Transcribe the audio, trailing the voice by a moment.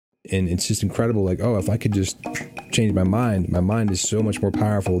And it's just incredible. Like, oh, if I could just change my mind is so much more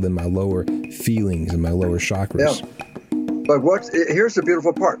powerful than my lower feelings and my lower chakras. Yeah. But here's the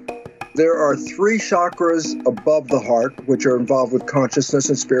beautiful part. There are 3 chakras above the heart, which are involved with consciousness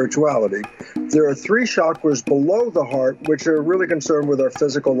and spirituality. There are 3 chakras below the heart, which are really concerned with our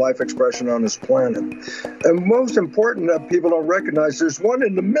physical life expression on this planet. And most important that people don't recognize, there's one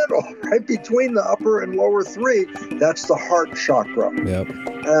in the middle, right between the upper and lower 3. That's the heart chakra. Yep.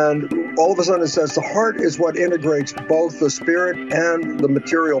 And all of a sudden it says the heart is what integrates both the spirit and the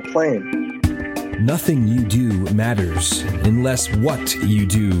material plane. Nothing you do matters unless what you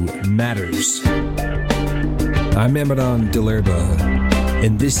do matters. I'm Amadon Delerba,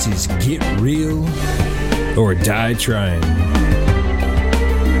 and this is Get Real or Die Trying.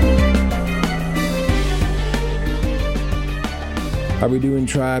 How we doing,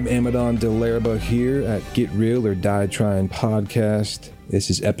 tribe? Amadon Delerba here at Get Real or Die Trying podcast. This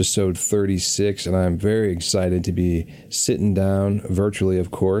is episode 36, and I'm very excited to be sitting down, virtually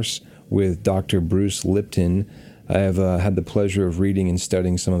of course, with Dr. Bruce Lipton. I have had the pleasure of reading and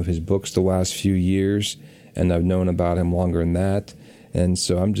studying some of his books the last few years, and I've known about him longer than that. And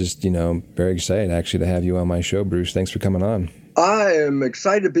so I'm just, very excited actually to have you on my show, Bruce. Thanks for coming on. I am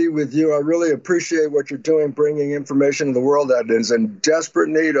excited to be with you. I really appreciate what you're doing, bringing information to the world that is in desperate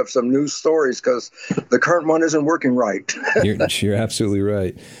need of some news stories because the current one isn't working right. You're absolutely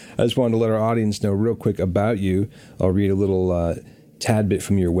right. I just wanted to let our audience know real quick about you. I'll read a little tad bit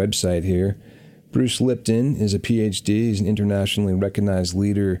from your website here. Bruce Lipton is a PhD. He's an internationally recognized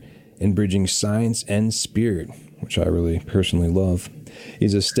leader in bridging science and spirit, which I really personally love.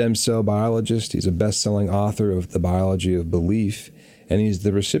 He's a stem cell biologist. He's a best-selling author of The Biology of Belief, and he's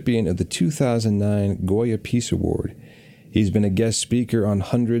the recipient of the 2009 Goya Peace Award. He's been a guest speaker on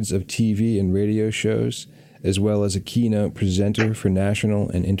hundreds of TV and radio shows, as well as a keynote presenter for national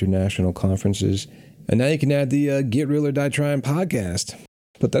and international conferences. And now you can add the Get Real or Die Trying podcast.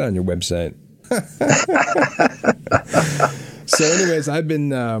 Put that on your website. So anyways, I've been,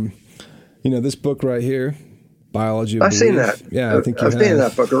 this book right here, Biology of Belief. I've seen that. Yeah, I think you have. I've seen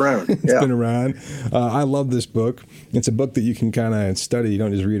that book around. It's been around. I love this book. It's a book that you can kind of study. You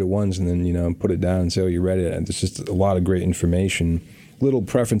don't just read it once and then, put it down and say, oh, you read it. And it's just a lot of great information. Little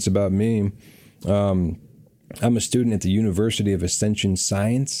preference about me. I'm a student at the University of Ascension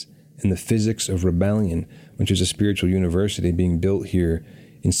Science in the Physics of Rebellion, which is a spiritual university being built here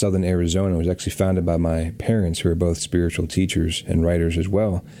in southern Arizona. It was actually founded by my parents, who are both spiritual teachers and writers as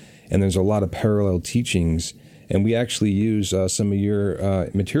well. And there's a lot of parallel teachings, and we actually use some of your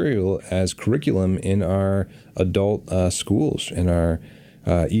material as curriculum in our adult schools, in our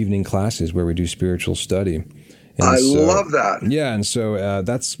evening classes where we do spiritual study. I love that. Yeah, and so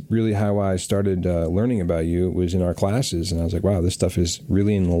that's really how I started learning about you, was in our classes. And I was like, wow, this stuff is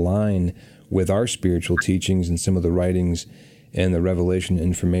really in line with our spiritual teachings and some of the writings and the revelation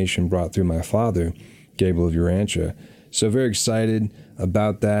information brought through my father, Gabriel of Urantia. So very excited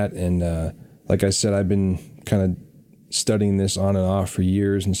about that. And like I said, I've been kind of studying this on and off for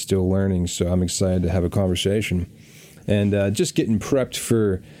years and still learning. So I'm excited to have a conversation. And just getting prepped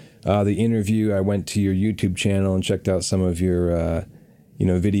for the interview, I went to your YouTube channel and checked out some of your,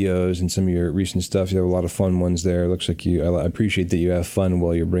 videos and some of your recent stuff. You have a lot of fun ones there. It looks like I appreciate that you have fun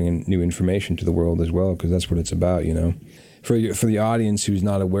while you're bringing new information to the world as well, because that's what it's about, For the audience who's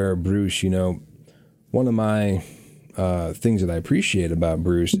not aware of Bruce, one of my things that I appreciate about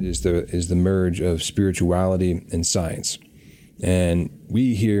Bruce is the merge of spirituality and science. And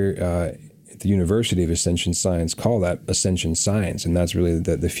we here at the University of Ascension Science call that Ascension Science, and that's really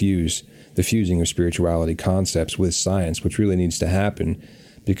the fusing of spirituality concepts with science, which really needs to happen,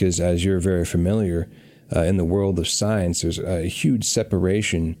 because as you're very familiar, in the world of science, there's a huge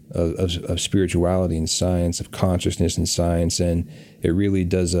separation of spirituality and science, of consciousness and science, and it really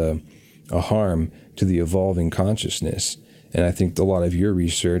does a harm to the evolving consciousness. And I think a lot of your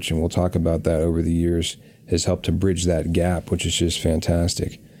research, and we'll talk about that over the years, has helped to bridge that gap, which is just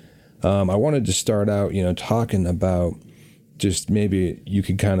fantastic. I wanted to start out, talking about just maybe you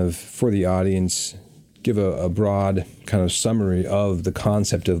could kind of, for the audience, give a broad kind of summary of the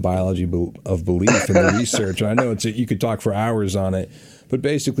concept of biology of belief and the research. And I know you could talk for hours on it, but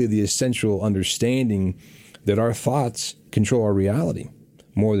basically the essential understanding that our thoughts control our reality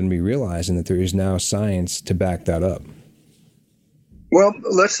more than we realize, and that there is now science to back that up. Well,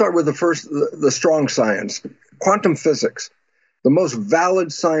 let's start with the strong science, quantum physics. The most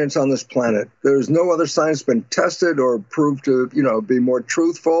valid science on this planet. There's no other science been tested or proved to, be more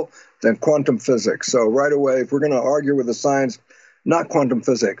truthful than quantum physics. So right away, if we're going to argue with the science, not quantum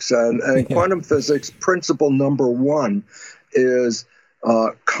physics. And quantum physics principle number one is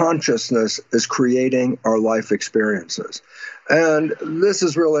consciousness is creating our life experiences. And this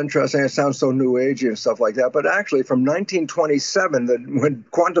is real interesting. It sounds so new agey and stuff like that. But actually, from 1927, when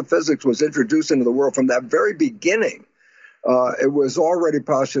quantum physics was introduced into the world, from that very beginning, it was already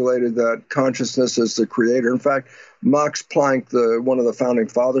postulated that consciousness is the creator. In fact, Max Planck, one of the founding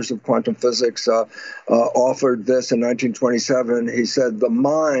fathers of quantum physics, authored this in 1927. He said, the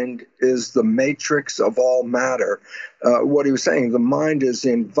mind is the matrix of all matter. What he was saying, the mind is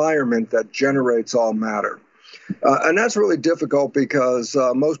the environment that generates all matter. And that's really difficult because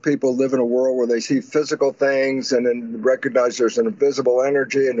most people live in a world where they see physical things and then recognize there's an invisible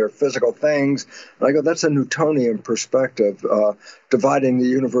energy and there are physical things. And I go, that's a Newtonian perspective, dividing the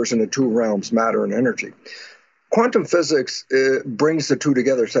universe into two realms, matter and energy. Quantum physics brings the two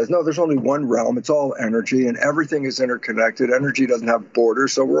together. It says, no, there's only one realm. It's all energy, and everything is interconnected. Energy doesn't have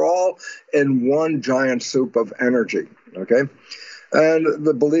borders, so we're all in one giant soup of energy, okay? And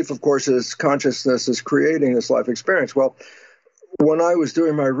the belief, of course, is consciousness is creating this life experience. Well, when I was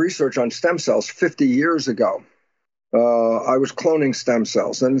doing my research on stem cells 50 years ago, I was cloning stem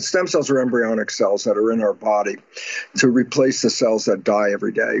cells. And stem cells are embryonic cells that are in our body to replace the cells that die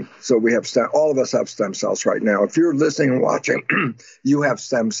every day. So we have all of us have stem cells right now. If you're listening and watching, you have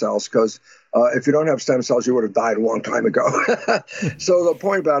stem cells, because if you don't have stem cells, you would have died a long time ago. So the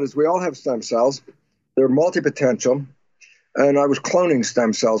point about it is we all have stem cells. They're multipotential. And I was cloning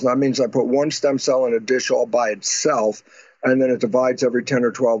stem cells. That means I put one stem cell in a dish all by itself, and then it divides every 10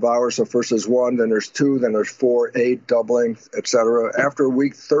 or 12 hours. So first there's one, then there's two, then there's 4, 8, doubling, etc. After a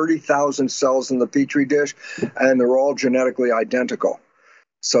week, 30,000 cells in the Petri dish, and they're all genetically identical.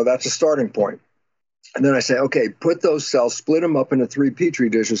 So that's a starting point. And then I say, okay, put those cells, split them up into 3 Petri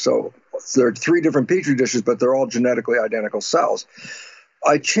dishes. So there are 3 different Petri dishes, but they're all genetically identical cells.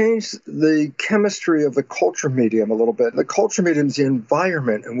 I changed the chemistry of the culture medium a little bit. The culture medium is the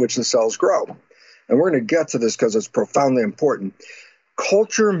environment in which the cells grow. And we're going to get to this because it's profoundly important.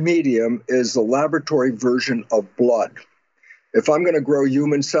 Culture medium is the laboratory version of blood. If I'm going to grow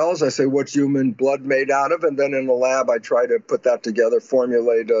human cells, I say, what's human blood made out of? And then in the lab, I try to put that together,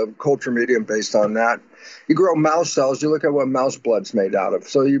 formulate a culture medium based on that. You grow mouse cells, you look at what mouse blood's made out of.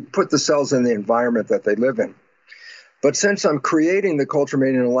 So you put the cells in the environment that they live in. But since I'm creating the culture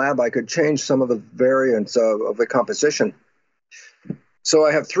medium in the lab, I could change some of the variants of the composition. So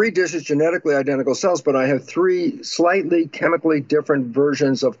I have 3 dishes, genetically identical cells, but I have 3 slightly chemically different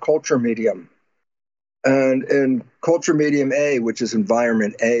versions of culture medium. And in culture medium A, which is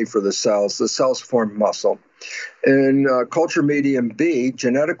environment A for the cells form muscle. In culture medium B,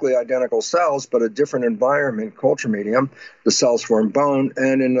 genetically identical cells, but a different environment, culture medium, the cells form bone.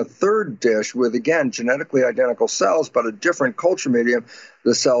 And in a third dish with, again, genetically identical cells, but a different culture medium,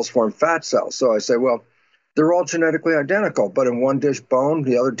 the cells form fat cells. So I say, well, they're all genetically identical, but in one dish bone,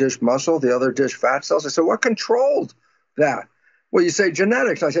 the other dish muscle, the other dish fat cells. I say, what controlled that? Well, you say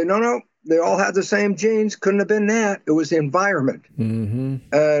genetics. I say, no, they all had the same genes. Couldn't have been that. It was the environment. Mm-hmm.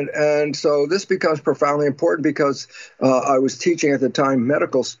 And so this becomes profoundly important because I was teaching at the time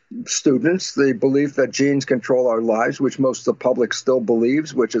medical students the belief that genes control our lives, which most of the public still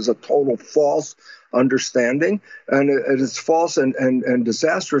believes, which is a total false understanding. And it is false and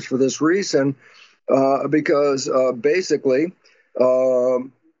disastrous for this reason, because basically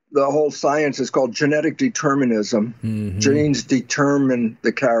the whole science is called genetic determinism. Mm-hmm. Genes determine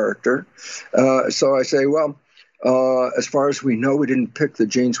the character. So I say, well, as far as we know, we didn't pick the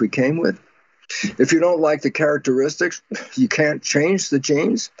genes we came with. If you don't like the characteristics, you can't change the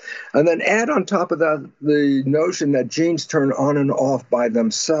genes. And then add on top of that the notion that genes turn on and off by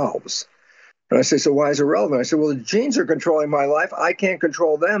themselves. And I say, so why is it relevant? I say, well, the genes are controlling my life. I can't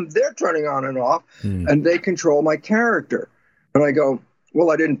control them. They're turning on and off, and they control my character. And I go, well,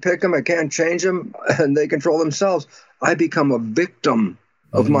 I didn't pick them. I can't change them, and they control themselves. I become a victim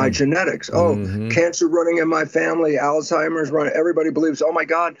of my genetics. Oh, cancer running in my family, Alzheimer's running. Everybody believes, oh, my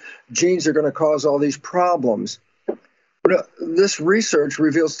God, genes are going to cause all these problems. But this research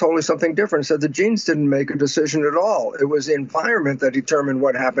reveals totally something different. It said the genes didn't make a decision at all. It was the environment that determined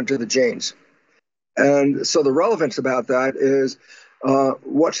what happened to the genes. And so the relevance about that is,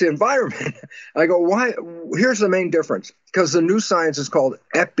 what's the environment? I go, why? Here's the main difference, because the new science is called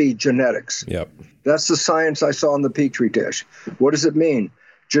epigenetics. Yep. That's the science I saw in the Petri dish. What does it mean?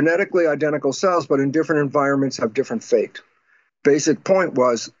 Genetically identical cells, but in different environments have different fate. Basic point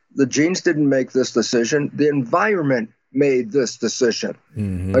was the genes didn't make this decision. The environment made this decision.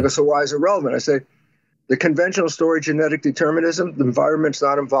 Mm-hmm. I go, so why is it relevant? I say, the conventional story, genetic determinism, the environment's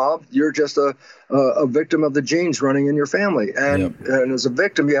not involved. You're just a victim of the genes running in your family. And as a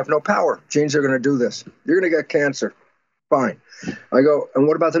victim, you have no power. Genes are going to do this. You're going to get cancer. Fine. I go, and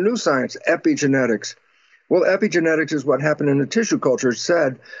what about the new science, epigenetics? Well, epigenetics is what happened in the tissue culture. It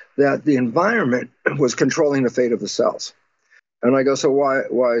said that the environment was controlling the fate of the cells. And I go, so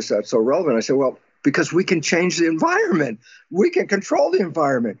why is that so relevant? I said, well, because we can change the environment. We can control the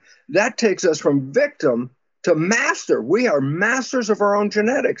environment. That takes us from victim to master. We are masters of our own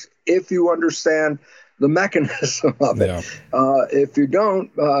genetics if you understand the mechanism of it. Yeah. If you don't,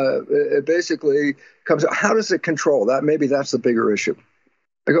 it basically comes out. How does it control that? Maybe that's the bigger issue.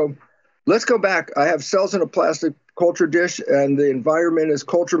 I go, let's go back. I have cells in a plastic culture dish, and the environment is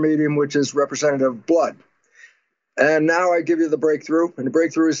culture medium, which is representative of blood. And now I give you the breakthrough, and the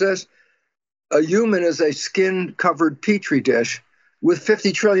breakthrough is this. A human is a skin-covered petri dish with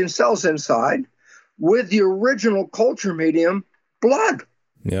 50 trillion cells inside with the original culture medium, blood.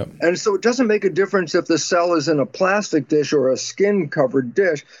 Yep. And so it doesn't make a difference if the cell is in a plastic dish or a skin-covered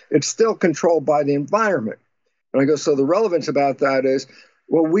dish. It's still controlled by the environment. And I go, so the relevance about that is,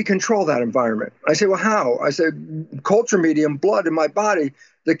 well, we control that environment. I say, well, how? I say, culture medium, blood in my body,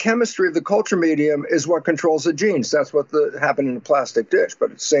 the chemistry of the culture medium is what controls the genes. That's what happened in a plastic dish,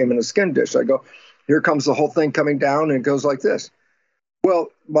 but it's the same in a skin dish. I go, here comes the whole thing coming down, and it goes like this. Well,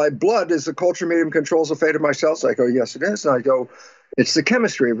 my blood is the culture medium controls the fate of my cells. I go, yes, it is. And I go, it's the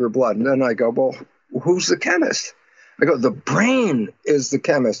chemistry of your blood. And then I go, well, who's the chemist? I go, the brain is the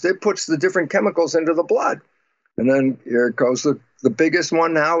chemist. It puts the different chemicals into the blood. And then here goes the biggest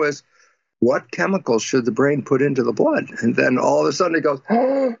one now is, what chemicals should the brain put into the blood? And then all of a sudden it goes,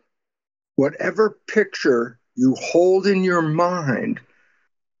 oh, whatever picture you hold in your mind,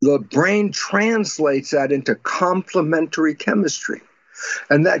 the brain translates that into complementary chemistry.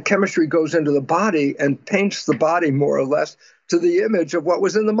 And that chemistry goes into the body and paints the body more or less to the image of what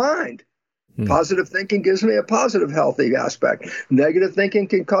was in the mind. Positive thinking gives me a positive, healthy aspect. Negative thinking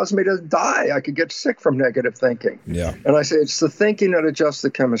can cause me to die. I could get sick from negative thinking. Yeah. And I say it's the thinking that adjusts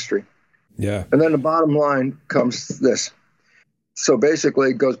the chemistry. Yeah. And then the bottom line comes this. So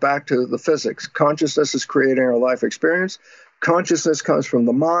basically it goes back to the physics. Consciousness is creating our life experience. Consciousness comes from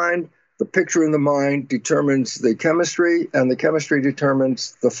the mind. The picture in the mind determines the chemistry, and the chemistry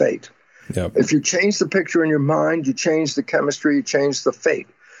determines the fate. Yep. If you change the picture in your mind, you change the chemistry, you change the fate.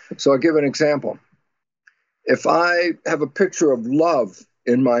 So I'll give an example. If I have a picture of love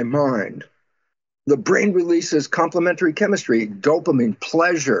in my mind, the brain releases complementary chemistry, dopamine,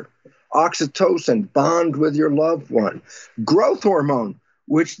 pleasure, oxytocin, bond with your loved one, growth hormone,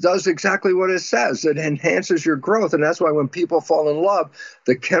 which does exactly what it says. It enhances your growth. And that's why when people fall in love,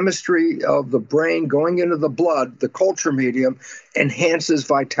 the chemistry of the brain going into the blood, the culture medium, enhances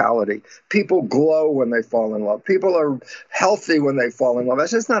vitality. People glow when they fall in love. People are healthy when they fall in love.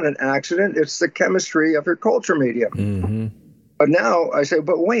 It's not an accident. It's the chemistry of your culture medium. Mm-hmm. But now I say,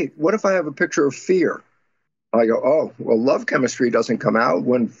 but wait, what if I have a picture of fear? I go, oh, well, love chemistry doesn't come out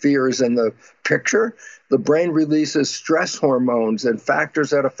when fear is in the picture. The brain releases stress hormones and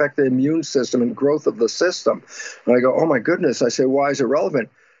factors that affect the immune system and growth of the system. And I go, oh, my goodness. I say, why is it relevant?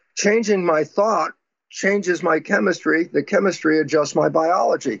 Changing my thought changes my chemistry. The chemistry adjusts my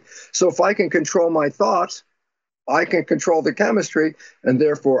biology. So if I can control my thoughts, I can control the chemistry, and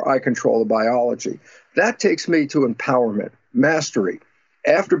therefore I control the biology. That takes me to empowerment, mastery.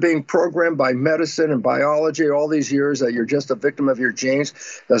 After being programmed by medicine and biology all these years that you're just a victim of your genes,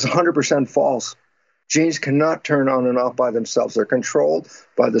 that's 100% false. Genes cannot turn on and off by themselves. They're controlled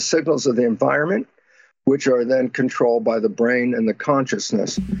by the signals of the environment, which are then controlled by the brain and the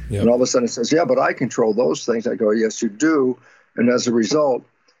consciousness. Yep. And all of a sudden it says, yeah, but I control those things. I go, yes, you do. And as a result,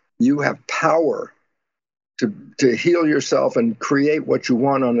 you have power to heal yourself and create what you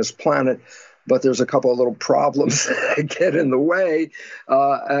want on this planet. But there's a couple of little problems that get in the way.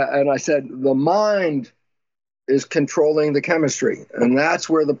 And I said, the mind is controlling the chemistry. And that's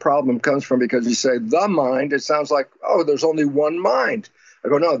where the problem comes from, because you say the mind, it sounds like, oh, there's only one mind. I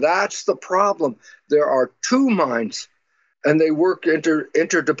go, no, that's the problem. There are two minds, and they work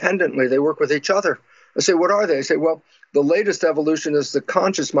interdependently. They work with each other. I say, what are they? I say, well, the latest evolution is the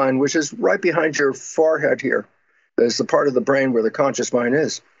conscious mind, which is right behind your forehead here. It's the part of the brain where the conscious mind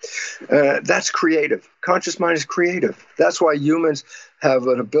is. That's creative. Conscious mind is creative. That's why humans have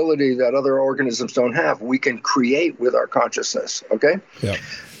an ability that other organisms don't have. We can create with our consciousness, okay? Yeah.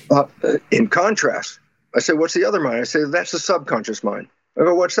 In contrast, I say, what's the other mind? I say, that's the subconscious mind. I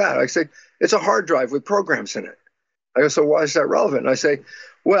go, what's that? I say, it's a hard drive with programs in it. I go, so why is that relevant? I say,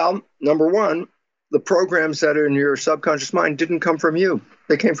 well, number one, the programs that are in your subconscious mind didn't come from you.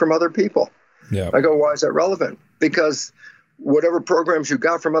 They came from other people. Yeah. I go, why is that relevant? Because whatever programs you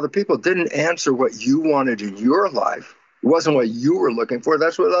got from other people didn't answer what you wanted in your life. It wasn't what you were looking for.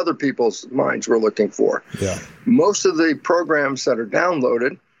 That's what other people's minds were looking for. Yeah. Most of the programs that are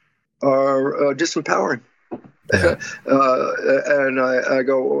downloaded are disempowering. Yeah. And I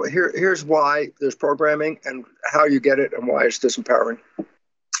go, here's why there's programming and how you get it and why it's disempowering.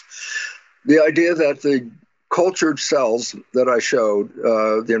 The idea that the cultured cells that I showed,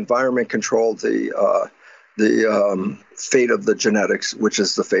 the environment controlled the fate of the genetics, which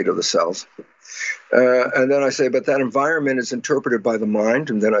is the fate of the cells. And then I say, but that environment is interpreted by the mind.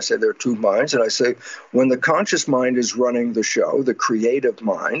 And then I say there are two minds. And I say, when the conscious mind is running the show, the creative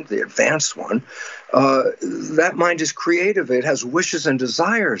mind, the advanced one, that mind is creative. It has wishes and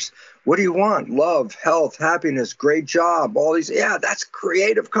desires. What do you want? Love, health, happiness, great job, all these. Yeah, that's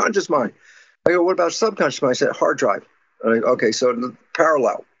creative conscious mind. I go, what about subconscious mind? I said, hard drive. Okay, so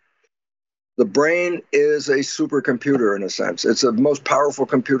parallel. The brain is a supercomputer in a sense. It's the most powerful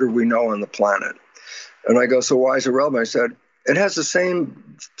computer we know on the planet. And I go, so why is it relevant? I said, it has the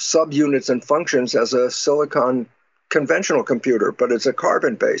same subunits and functions as a silicon conventional computer, but it's a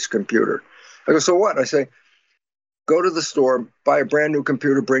carbon-based computer. I go, so what? I say, go to the store, buy a brand new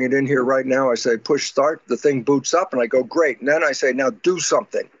computer, bring it in here right now. I say, push start, the thing boots up, and I go, great. And then I say, now do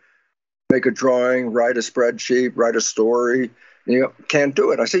something. Make a drawing, write a spreadsheet, write a story. And you can't do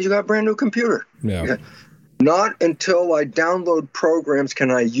it. I say, you got a brand new computer. Yeah. Not until I download programs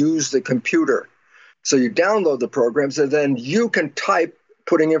can I use the computer. So you download the programs and then you can type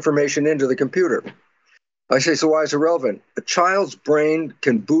putting information into the computer. I say, so why is it relevant? A child's brain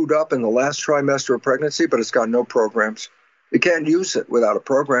can boot up in the last trimester of pregnancy, but it's got no programs. It can't use it without a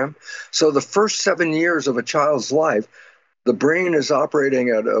program. So the first 7 years of a child's life, the brain is operating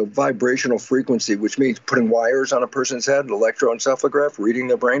at a vibrational frequency, which means putting wires on a person's head, electroencephalograph, reading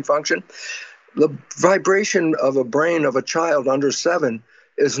their brain function. The vibration of a brain of a child under 7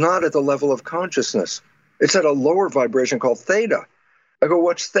 is not at the level of consciousness. It's at a lower vibration called theta. I go,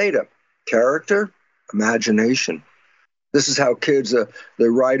 what's theta? Character, imagination. This is how kids, they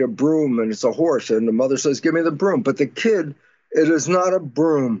ride a broom and it's a horse and the mother says, give me the broom. But the kid, it is not a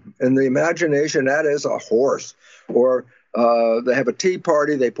broom. In the imagination, that is a horse. Or they have a tea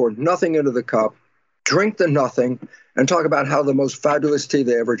party, they pour nothing into the cup, drink the nothing, and talk about how the most fabulous tea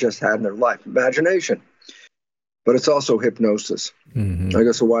they ever just had in their life. Imagination. But it's also hypnosis. Mm-hmm. I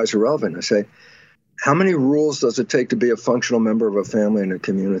go, so why is it relevant? I say, how many rules does it take to be a functional member of a family and a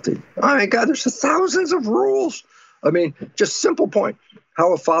community? Oh my God, there's thousands of rules. I mean, just simple point.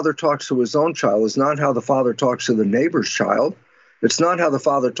 How a father talks to his own child is not how the father talks to the neighbor's child. It's not how the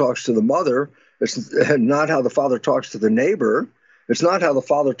father talks to the mother. It's not how the father talks to the neighbor. It's not how the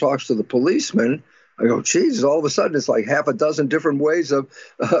father talks to the policeman. I go, geez, all of a sudden it's like half a dozen different ways of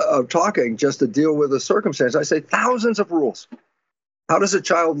talking just to deal with a circumstance. I say thousands of rules. How does a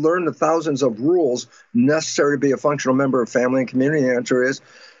child learn the thousands of rules necessary to be a functional member of family and community? The answer is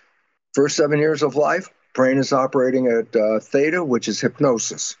first 7 years of life, brain is operating at theta, which is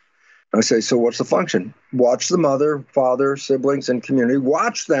hypnosis. I say, so what's the function? Watch the mother, father, siblings, and community.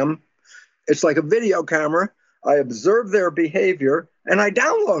 Watch them. It's like a video camera. I observe their behavior and I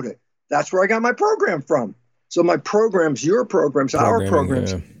download it. That's where I got my program from. So my programs, your programs, our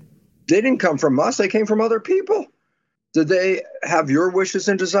programs, they didn't come from us. They came from other people. Did they have your wishes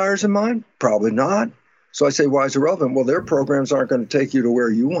and desires in mind? Probably not. So I say, why is it relevant? Well, their programs aren't going to take you to where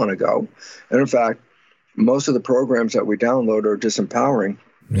you want to go. And in fact, most of the programs that we download are disempowering,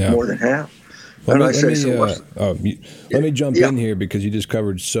 more than half. Let me jump in here because you just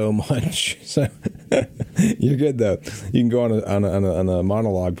covered so much. So you're good though. You can go on a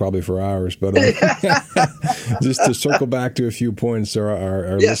monologue probably for hours, but just to circle back to a few points, so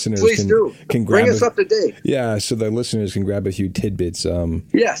our listeners can grab bring us up to date. Yeah, so the listeners can grab a few tidbits.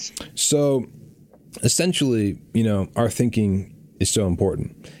 Yes. So essentially, our thinking is so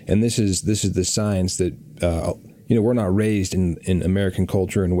important, and this is the science that. We're not raised in American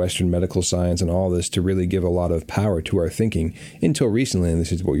culture and Western medical science and all this to really give a lot of power to our thinking until recently. And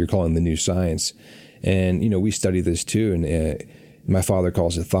this is what you're calling the new science. And, we study this too. And my father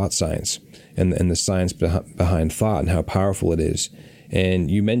calls it thought science and the science behind thought and how powerful it is. And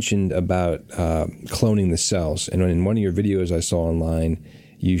you mentioned about cloning the cells. And in one of your videos I saw online,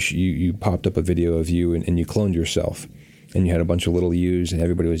 you popped up a video of you and you cloned yourself. And you had a bunch of little U's and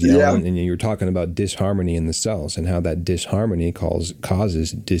everybody was yelling. And you were talking about disharmony in the cells and how that disharmony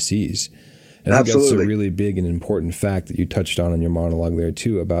causes disease. And I think that's a really big and important fact that you touched on in your monologue there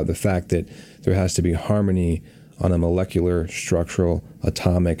too, about the fact that there has to be harmony on a molecular, structural,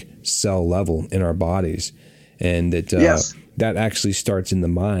 atomic, cell level in our bodies. And that that actually starts in the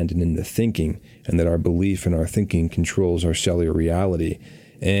mind and in the thinking, and that our belief and our thinking controls our cellular reality.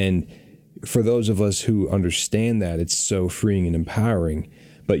 And for those of us who understand that, it's so freeing and empowering.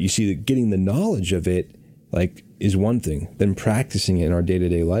 But you see that getting the knowledge of it, like, is one thing. Then practicing it in our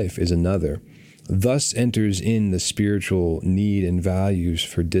day-to-day life is another. Thus enters in the spiritual need and values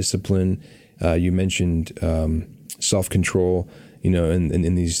for discipline. You mentioned self-control,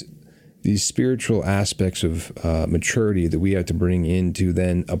 and these spiritual aspects of maturity that we have to bring in to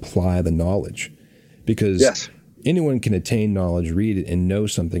then apply the knowledge. Because anyone can attain knowledge, read it, and know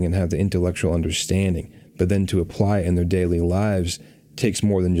something and have the intellectual understanding. But then to apply it in their daily lives takes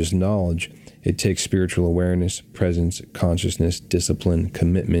more than just knowledge. It takes spiritual awareness, presence, consciousness, discipline,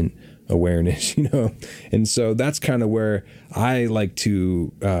 commitment, awareness, And so that's kind of where I like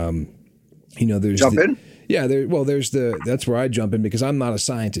to, there's jump in. Yeah, that's where I jump in, because I'm not a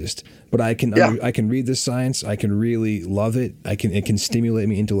scientist, but I can read the science. I can really love it. It can stimulate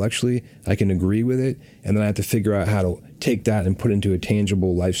me intellectually. I can agree with it, and then I have to figure out how to take that and put it into a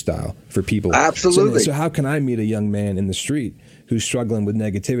tangible lifestyle for people. Absolutely. So how can I meet a young man in the street who's struggling with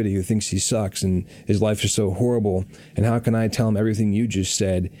negativity, who thinks he sucks and his life is so horrible, and how can I tell him everything you just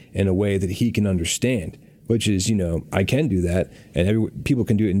said in a way that he can understand? Which is, I can do that, and people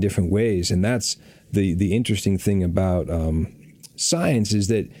can do it in different ways, and that's the interesting thing about science is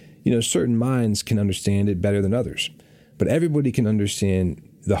that, certain minds can understand it better than others, but everybody can understand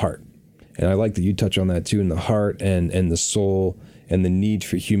the heart. And I like that you touch on that too, in the heart and the soul and the need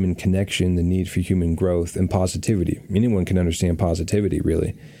for human connection, the need for human growth and positivity. Anyone can understand positivity,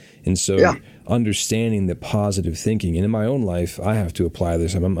 really. And so understanding the positive thinking, and in my own life, I have to apply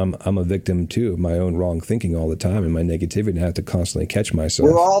this. I'm a victim too of my own wrong thinking all the time, and my negativity, and I have to constantly catch myself.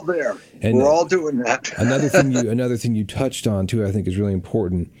 We're all there. And we're all doing that. Another thing you touched on too, I think is really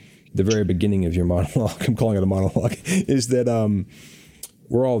important. The very beginning of your monologue, I'm calling it a monologue, is that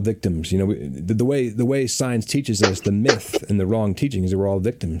we're all victims. The way science teaches us, the myth and the wrong teaching is that we're all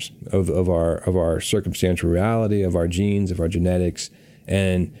victims of our circumstantial reality, of our genes, of our genetics,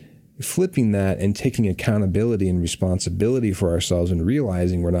 and flipping that and taking accountability and responsibility for ourselves and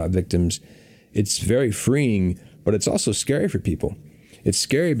realizing we're not victims, it's very freeing, but it's also scary for people. It's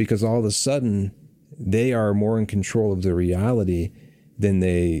scary because all of a sudden they are more in control of the reality than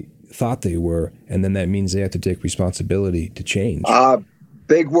they thought they were, and then that means they have to take responsibility to change.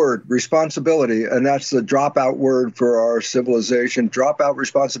 Big word, responsibility, and that's the dropout word for our civilization. Dropout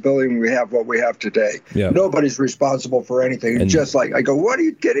responsibility, and we have what we have today. Yeah. Nobody's responsible for anything. And just like I go, what are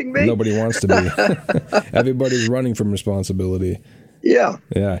you kidding me? Nobody wants to be. Everybody's running from responsibility. Yeah.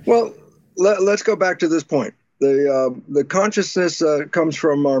 Yeah. Well, let's go back to this point. The consciousness comes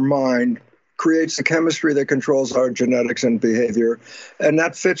from our mind, creates the chemistry that controls our genetics and behavior, and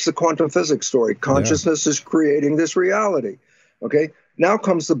that fits the quantum physics story. Consciousness is creating this reality. Okay. Now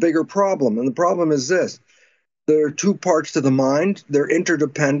comes the bigger problem, and the problem is this. There are two parts to the mind. They're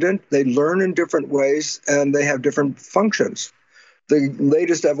interdependent. They learn in different ways, and they have different functions. The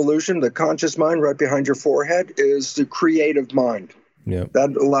latest evolution, the conscious mind right behind your forehead, is the creative mind. Yeah.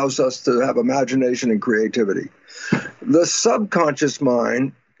 That allows us to have imagination and creativity. The subconscious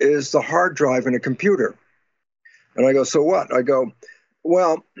mind is the hard drive in a computer. And I go, so what? I go,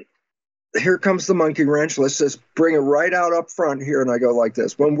 well, here comes the monkey wrench. Let's just bring it right out up front here. And I go like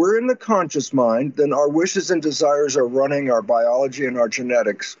this. When we're in the conscious mind, then our wishes and desires are running our biology and our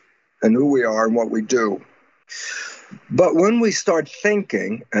genetics and who we are and what we do. But when we start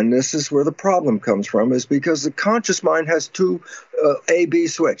thinking, and this is where the problem comes from, is because the conscious mind has two A-B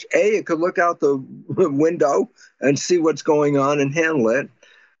switch. A, it could look out the window and see what's going on and handle it.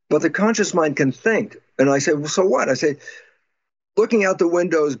 But the conscious mind can think. And I say, well, so what? I say, looking out the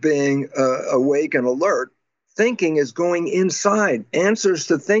windows, being awake and alert, thinking is going inside. Answers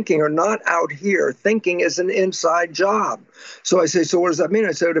to thinking are not out here. Thinking is an inside job. So I say, so what does that mean?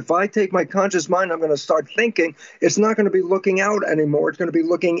 I said, if I take my conscious mind, I'm going to start thinking. It's not going to be looking out anymore. It's going to be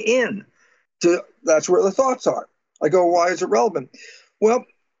looking in. That's where the thoughts are. I go, why is it relevant? Well,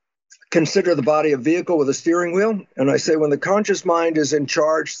 consider the body a vehicle with a steering wheel. And I say, when the conscious mind is in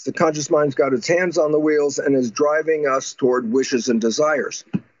charge, the conscious mind's got its hands on the wheels and is driving us toward wishes and desires.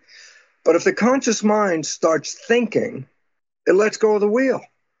 But if the conscious mind starts thinking, it lets go of the wheel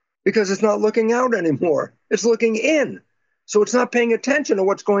because it's not looking out anymore. It's looking in. So it's not paying attention to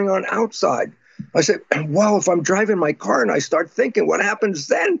what's going on outside. I say, well, if I'm driving my car and I start thinking, what happens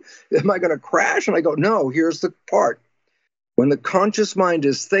then? Am I going to crash? And I go, no, here's the part. When the conscious mind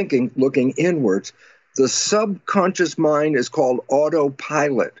is thinking, looking inwards, the subconscious mind is called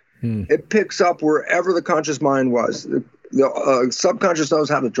autopilot. It picks up wherever the conscious mind was. The subconscious knows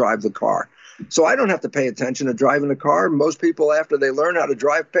how to drive the car. So I don't have to pay attention to driving the car. Most people, after they learn how to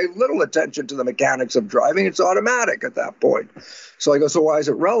drive, pay little attention to the mechanics of driving. It's automatic at that point. So I go, so why is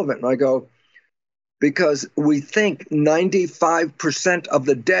it relevant? And I go, because we think 95% of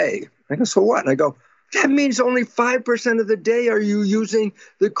the day. I go, so what? And I go, that means only 5% of the day are you using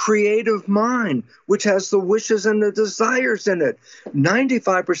the creative mind, which has the wishes and the desires in it.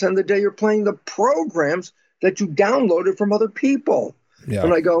 95% of the day you're playing the programs that you downloaded from other people. Yeah.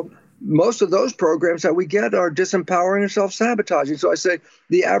 And I go, most of those programs that we get are disempowering and self-sabotaging. So I say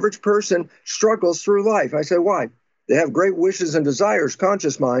the average person struggles through life. I say, why? They have great wishes and desires,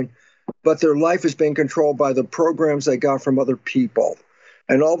 conscious mind, but their life is being controlled by the programs they got from other people.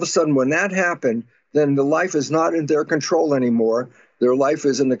 And all of a sudden, when that happened, then the life is not in their control anymore. Their life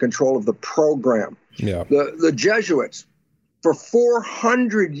is in the control of the program. Yeah. The Jesuits, for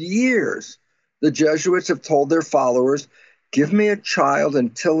 400 years, the Jesuits have told their followers, give me a child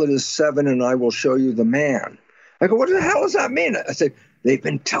until it is 7 and I will show you the man. I go, what the hell does that mean? I said, they've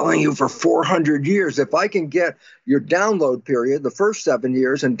been telling you for 400 years. If I can get your download period, the first 7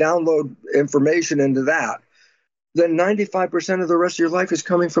 years, and download information into that, then 95% of the rest of your life is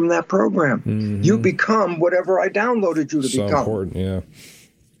coming from that program. Mm-hmm. You become whatever I downloaded you to become. So important, yeah.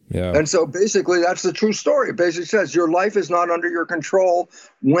 Yeah. And so basically that's the true story. It basically says your life is not under your control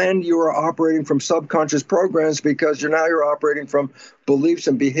when you are operating from subconscious programs, because you're operating from beliefs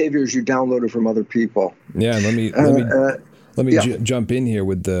and behaviors you downloaded from other people. Yeah, let me jump in here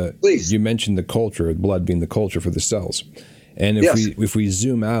with Please. You mentioned the culture, blood being the culture for the cells. And if we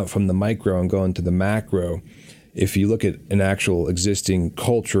zoom out from the micro and go into the macro, if you look at an actual existing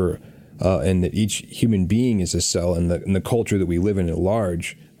culture and that each human being is a cell, and the culture that we live in at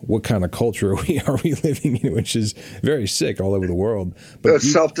large, what kind of culture are we living in, which is very sick all over the world. But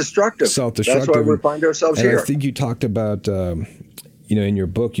it's self-destructive. That's why we find ourselves and here. I think you talked about, in your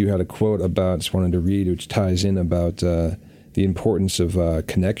book, you had a quote about, just wanted to read, which ties in about the importance of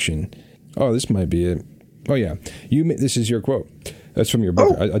connection. Oh, this might be it. Oh, yeah. This is your quote. That's from your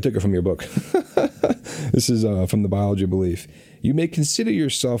book. I took it from your book. This is from The Biology of Belief. You may consider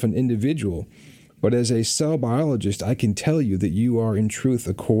yourself an individual, but as a cell biologist, I can tell you that you are in truth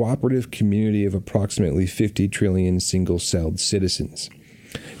a cooperative community of approximately 50 trillion single-celled citizens.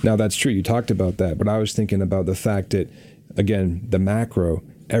 Now, that's true. You talked about that, but I was thinking about the fact that, again, the macro,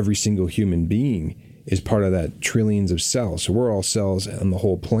 every single human being is part of that trillions of cells. So we're all cells on the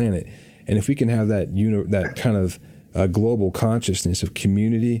whole planet. And if we can have that kind of global consciousness of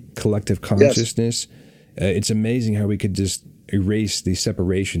community, collective consciousness, it's amazing how we could just erase these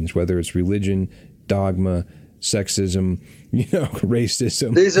separations, whether it's religion, dogma, sexism,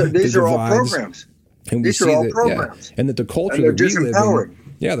 racism. These are all programs. And these are all programs. And that the culture that we live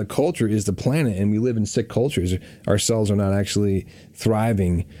in, the culture is the planet, and we live in sick cultures. Our cells are not actually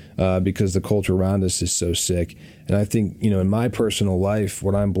thriving because the culture around us is so sick. And I think, in my personal life,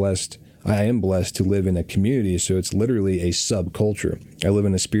 I am blessed to live in a community, so it's literally a subculture. I live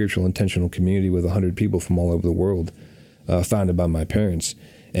in a spiritual, intentional community with 100 people from all over the world, founded by my parents.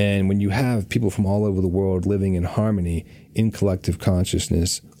 And when you have people from all over the world living in harmony, in collective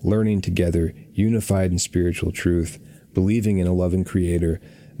consciousness, learning together, unified in spiritual truth, believing in a loving creator,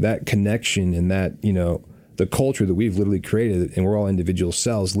 that connection and that, the culture that we've literally created, and we're all individual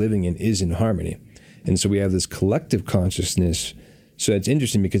cells living in, is in harmony. And so we have this collective consciousness. So it's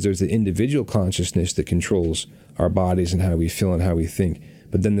interesting because there's the individual consciousness that controls our bodies and how we feel and how we think.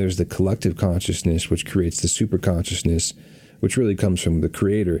 But then there's the collective consciousness, which creates the super consciousness, which really comes from the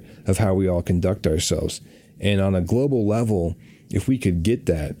creator of how we all conduct ourselves. And on a global level, if we could get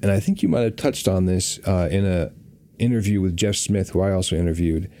that, and I think you might have touched on this in an interview with Jeff Smith, who I also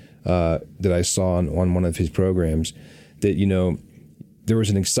interviewed, that I saw on one of his programs, that, there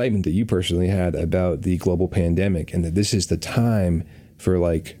was an excitement that you personally had about the global pandemic, and that this is the time for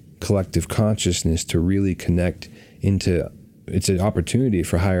collective consciousness to really connect into, it's an opportunity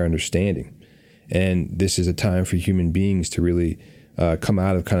for higher understanding. And this is a time for human beings to really come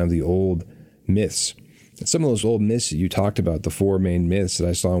out of kind of the old myths. Some of those old myths that you talked about, the 4 main myths that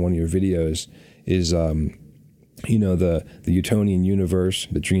I saw in one of your videos, is, the Newtonian universe,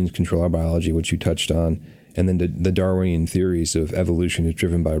 that genes control our biology, which you touched on, and then the Darwinian theories of evolution is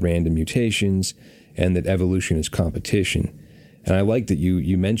driven by random mutations, and that evolution is competition. And I like that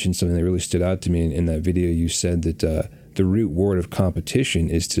you mentioned something that really stood out to me in that video. You said that the root word of competition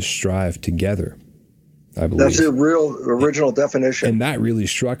is to strive together, I believe. That's the real original definition. And that really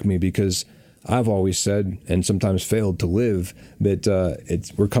struck me because I've always said, and sometimes failed to live,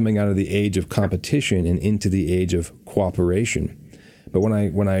 that we're coming out of the age of competition and into the age of cooperation. But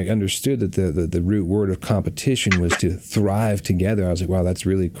when I understood that the root word of competition was to thrive together, I was like, wow, that's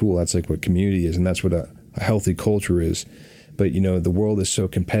really cool. That's like what community is, and that's what a healthy culture is. But, the world is so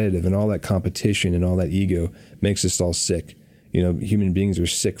competitive, and all that competition and all that ego makes us all sick. Human beings are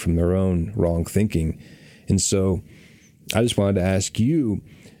sick from their own wrong thinking. And so I just wanted to ask you,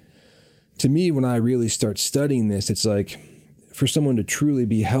 to me, when I really start studying this, it's like for someone to truly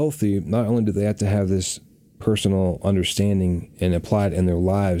be healthy, not only do they have to have this personal understanding and apply it in their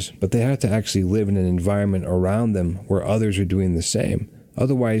lives, but they have to actually live in an environment around them where others are doing the same.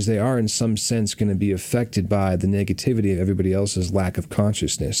 Otherwise, they are in some sense going to be affected by the negativity of everybody else's lack of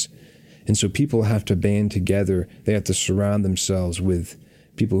consciousness. And so people have to band together. They have to surround themselves with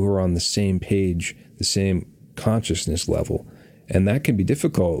people who are on the same page, the same consciousness level. And that can be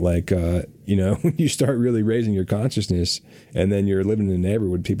difficult. Like, when you start really raising your consciousness and then you're living in a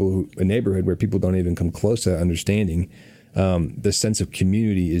neighborhood where people don't even come close to that understanding, the sense of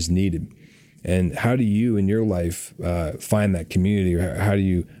community is needed. And how do you in your life find that community, or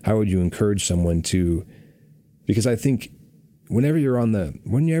how would you encourage someone to? Because I think whenever you're on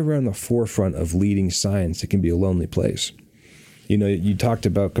the forefront of leading science, it can be a lonely place. You talked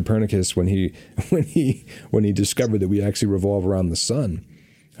about Copernicus when he discovered that we actually revolve around the sun.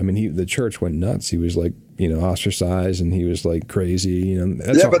 I mean, the church went nuts. He was like, ostracized, and he was like crazy.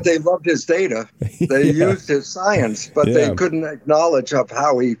 But they loved his data. They used his science, but they couldn't acknowledge of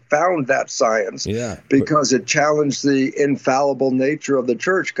how he found that science. Because it challenged the infallible nature of the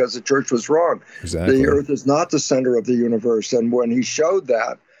church, because the church was wrong. Exactly. The earth is not the center of the universe. And when he showed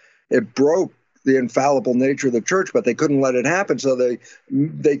that, it broke the infallible nature of the church, but they couldn't let it happen. So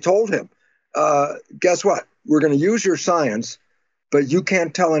they told him, guess what? We're going to use your science, but you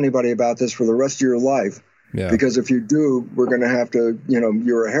can't tell anybody about this for the rest of your life. Because if you do, we're going to have to,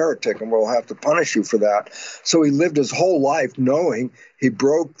 you're a heretic, and we'll have to punish you for that. So he lived his whole life knowing he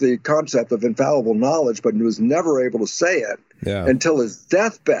broke the concept of infallible knowledge, but he was never able to say it until his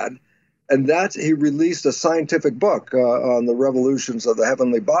deathbed. And he released a scientific book on the revolutions of the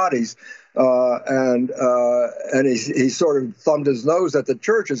heavenly bodies. And he sort of thumbed his nose at the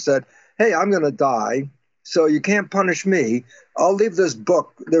church and said, hey, I'm going to die, so you can't punish me. I'll leave this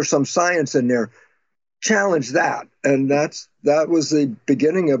book. There's some science in there. Challenge that. And that was the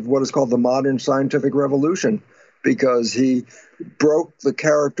beginning of what is called the modern scientific revolution, because he broke the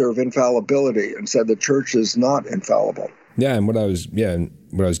character of infallibility and said the church is not infallible. Yeah, and what I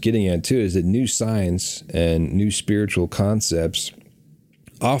was getting at too is that new science and new spiritual concepts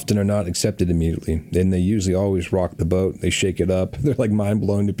often are not accepted immediately. And they usually always rock the boat. They shake it up. They're like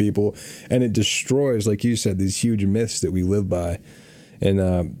mind-blowing to people. And it destroys, like you said, these huge myths that we live by.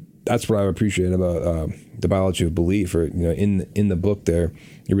 And that's what I appreciate about the biology of belief. Or in the book there,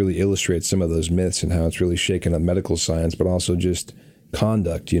 it really illustrates some of those myths and how it's really shaken up medical science, but also just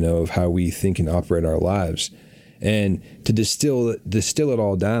conduct, of how we think and operate our lives. And to distill it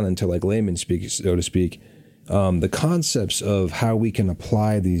all down into like layman speak, so to speak, the concepts of how we can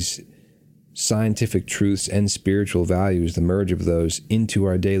apply these scientific truths and spiritual values, the merge of those into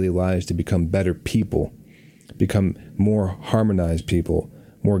our daily lives to become better people, become more harmonized people,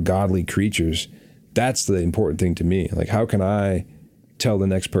 more godly creatures. That's the important thing to me. Like, how can I tell the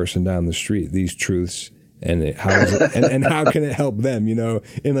next person down the street these truths, and how can it help them, in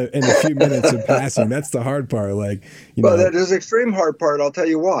the few minutes of passing? That's the hard part. Well, that is the extreme hard part. I'll tell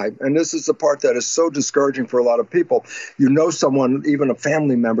you why. And this is the part that is so discouraging for a lot of people. Someone, even a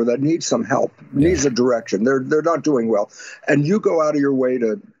family member, that needs some help, needs a direction. They're not doing well. And you go out of your way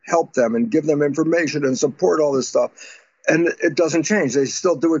to help them and give them information and support all this stuff. And it doesn't change. They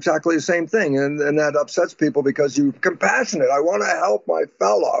still do exactly the same thing. And that upsets people, because you're compassionate. I want to help my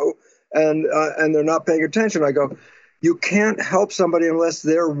fellow. And they're not paying attention. I go, you can't help somebody unless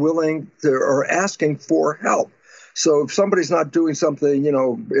they're willing to, or asking for help. So if somebody's not doing something, in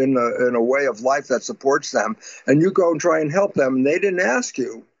a way of life that supports them, and you go and try and help them, and they didn't ask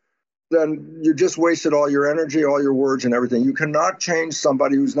you, then you just wasted all your energy, all your words, and everything. You cannot change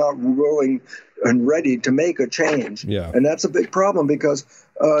somebody who's not willing and ready to make a change. And that's a big problem, because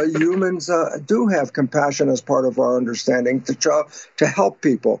humans do have compassion as part of our understanding to help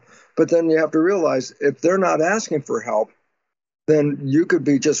people. But then you have to realize, if they're not asking for help, then you could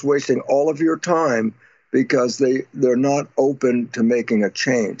be just wasting all of your time, because they're not open to making a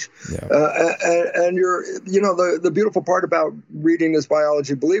change. And the beautiful part about reading this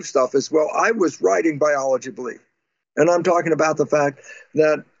biology belief stuff is, well, I was writing biology belief, and I'm talking about the fact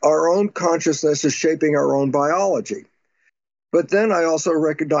that our own consciousness is shaping our own biology. But then I also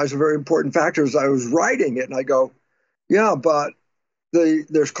recognize a very important factor as I was writing it, and I go, yeah, but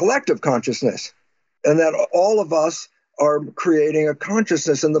there's collective consciousness, and that all of us are creating a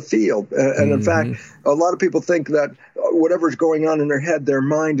consciousness in the field. And in fact, a lot of people think that whatever's going on in their head, their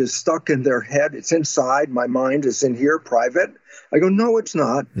mind is stuck in their head. It's inside. My mind is in here, private. I go, no, it's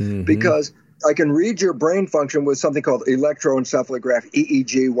not, because I can read your brain function with something called electroencephalograph,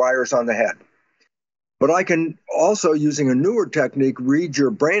 EEG, wires on the head. But I can also, using a newer technique, read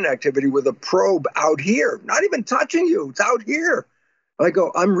your brain activity with a probe out here, not even touching you. It's out here. I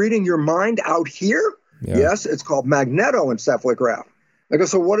go, I'm reading your mind out here? Yeah. Yes, it's called magnetoencephalograph. I go,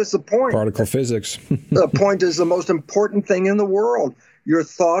 so what is the point? Particle physics. The point is the most important thing in the world. Your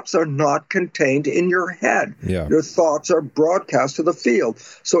thoughts are not contained in your head. Yeah. Your thoughts are broadcast to the field.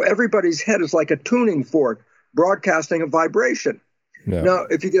 So everybody's head is like a tuning fork, broadcasting a vibration. Yeah. Now,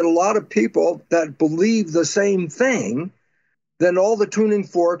 if you get a lot of people that believe the same thing, then all the tuning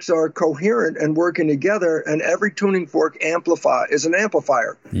forks are coherent and working together, and every tuning fork is an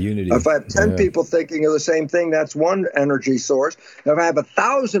amplifier. Unity. If I have 10 people thinking of the same thing, that's one energy source. If I have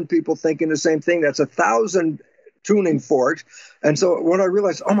 1,000 people thinking the same thing, that's 1,000 tuning forks. And so when I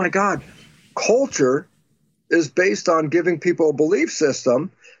realized, oh my God, culture is based on giving people a belief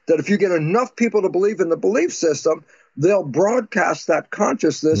system, that if you get enough people to believe in the belief system, they'll broadcast that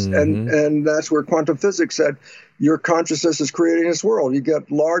consciousness, and that's where quantum physics said your consciousness is creating this world. You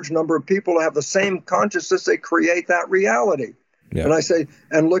get large number of people to have the same consciousness, they create that reality. Yeah. And I say,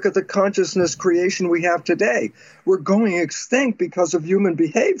 and look at the consciousness creation we have today. We're going extinct because of human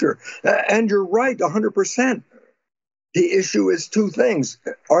behavior. And you're right, 100%. The issue is two things.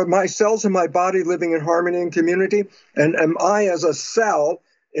 Are my cells in my body living in harmony and community? And am I, as a cell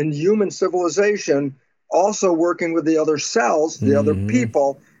in human civilization, also working with the other cells, the other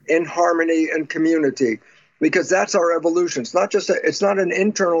people, in harmony and community? Because that's our evolution. It's not an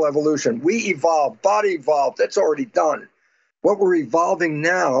internal evolution. We evolved, body evolved, that's already done. What we're evolving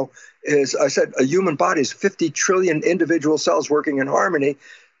now is, I said, a human body is 50 trillion individual cells working in harmony.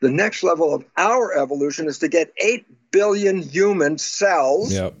 The next level of our evolution is to get 8 billion human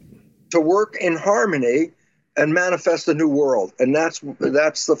cells to work in harmony and manifest a new world. And that's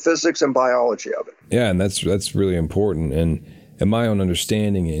the physics and biology of it. Yeah, and that's really important. And in my own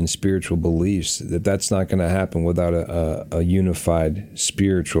understanding and spiritual beliefs, that's not going to happen without a unified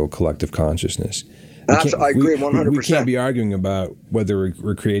spiritual collective consciousness. I agree 100%. We can't be arguing about whether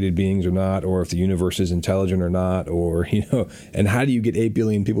we're created beings or not, or if the universe is intelligent or not, or, and how do you get 8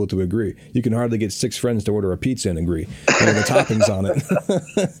 billion people to agree? You can hardly get 6 friends to order a pizza and agree on the toppings on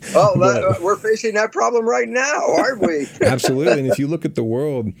it. We're facing that problem right now, aren't we? Absolutely. And if you look at the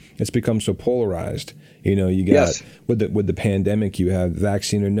world, it's become so polarized. You got with the pandemic, you have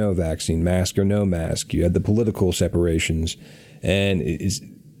vaccine or no vaccine, mask or no mask. You had the political separations, and it's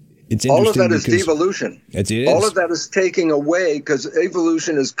all of that is devolution. It is. All of that is taking away, because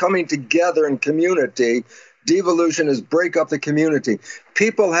evolution is coming together in community. Devolution is break up the community.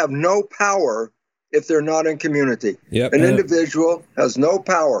 People have no power if they're not in community. Yep. An individual has no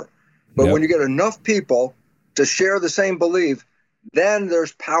power. But when you get enough people to share the same belief, then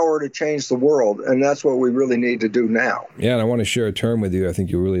there's power to change the world. And that's what we really need to do now. Yeah, and I want to share a term with you I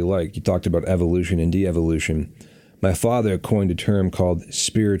think you'll really like. You talked about evolution and de-evolution. My father coined a term called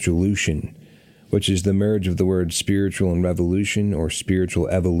spiritualution, which is the merge of the word spiritual and revolution, or spiritual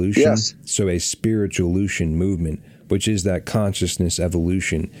evolution. Yes. So a spiritualution movement, which is that consciousness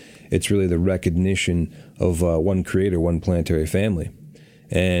evolution. It's really the recognition of one creator, one planetary family.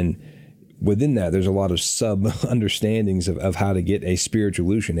 And within that, there's a lot of sub-understandings of how to get a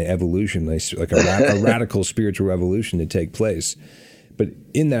spiritualution, an evolution, like a radical spiritual revolution to take place. But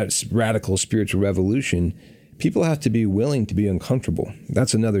in that radical spiritual revolution, people have to be willing to be uncomfortable.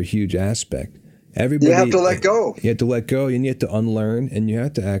 That's another huge aspect. You have to let go. You have to let go, and you have to unlearn, and you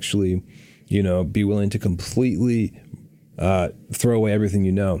have to actually, be willing to completely throw away everything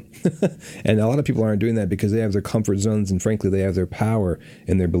you know. And a lot of people aren't doing that because they have their comfort zones, and frankly, they have their power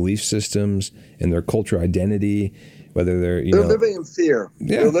in their belief systems and their cultural identity. Whether they're living in fear.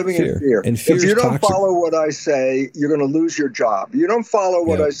 Yeah, they're living in fear. And fear if you don't toxic. Follow what I say, you're going to lose your job. You don't follow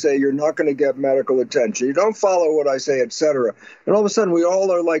what I say, you're not going to get medical attention. You don't follow what I say, etc. And all of a sudden, we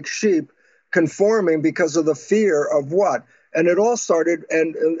all are like sheep, conforming because of the fear of what? And it all started,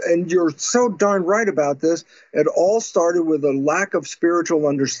 and you're so darn right about this, it all started with a lack of spiritual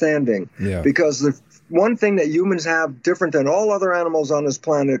understanding. Yeah. Because the one thing that humans have different than all other animals on this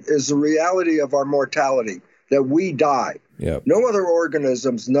planet is the reality of our mortality, that we die. Yep. No other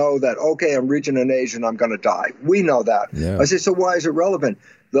organisms know that, okay, I'm reaching an age and I'm going to die. We know that. Yeah. I say, so why is it relevant?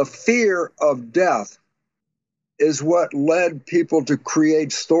 The fear of death is what led people to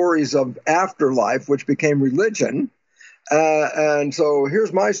create stories of afterlife, which became religion. And so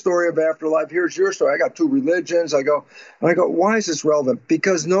here's my story of afterlife. Here's your story. I got two religions. I go, why is this relevant?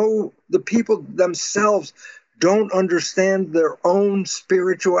 Because the people themselves don't understand their own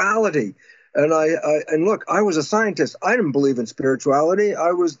spirituality. And look, I was a scientist. I didn't believe in spirituality.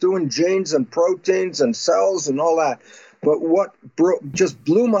 I was doing genes and proteins and cells and all that. But what just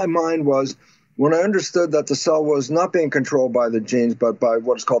blew my mind was when I understood that the cell was not being controlled by the genes, but by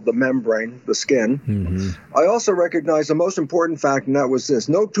what is called the membrane, the skin. Mm-hmm. I also recognized the most important fact, and that was this.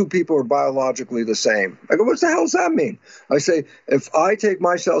 No two people are biologically the same. I go, what the hell does that mean? I say, if I take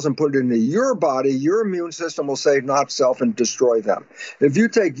my cells and put it into your body, your immune system will say not self and destroy them. If you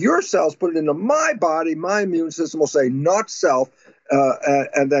take your cells, put it into my body, my immune system will say not self,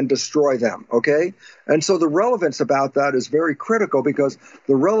 and then destroy them, okay? And so the relevance about that is very critical, because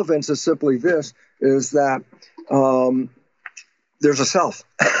the relevance is simply this, is that there's a self.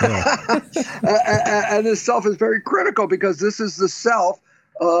 Yeah. And this self is very critical, because this is the self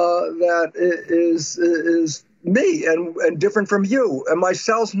that is me and different from you. And my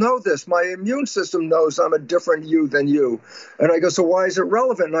cells know this. My immune system knows I'm a different you than you. And I go, so why is it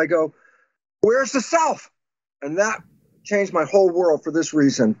relevant? And I go, where's the self? And that changed my whole world for this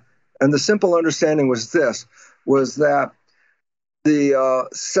reason. And the simple understanding was that the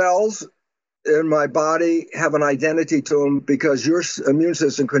cells in my body have an identity to them, because your immune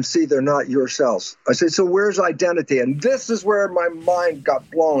system can see they're not your cells. I say, so where's identity? And this is where my mind got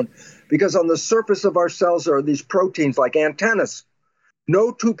blown, because on the surface of our cells are these proteins like antennas.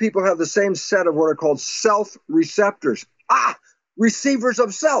 No two people have the same set of what are called self receptors. Receivers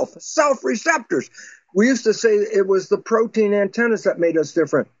of self receptors. We used to say it was the protein antennas that made us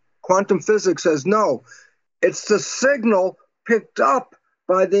different. Quantum physics says no. It's the signal picked up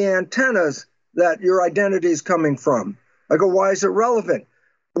by the antennas that your identity is coming from. I go, why is it relevant?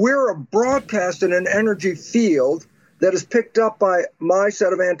 We're a broadcast in an energy field that is picked up by my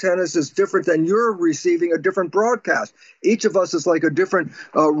set of antennas is different than you're receiving a different broadcast. Each of us is like a different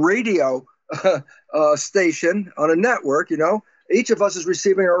radio station on a network, you know. Each of us is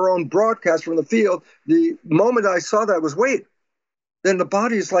receiving our own broadcast from the field. The moment I saw that was, wait, then the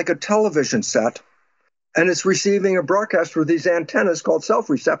body is like a television set, and it's receiving a broadcast through these antennas called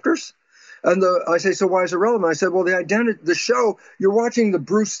self-receptors. And I say, so why is it relevant? I said, well, the show, you're watching the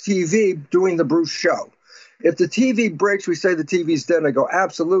Bruce TV doing the Bruce show. If the TV breaks, we say the TV's dead. And I go,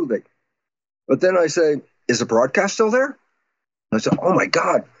 absolutely. But then I say, is the broadcast still there? And I said, oh, my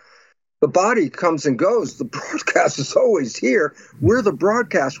God. The body comes and goes. The broadcast is always here. We're the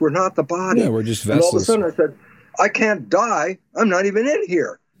broadcast. We're not the body. Yeah, we're just vessels. And all of a sudden I said, I can't die. I'm not even in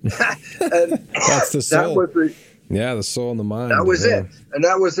here. And that's the soul. That was the soul and the mind. That was it. And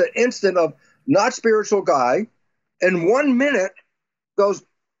that was the instant of not spiritual guy. In 1 minute goes,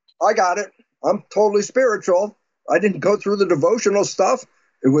 I got it. I'm totally spiritual. I didn't go through the devotional stuff.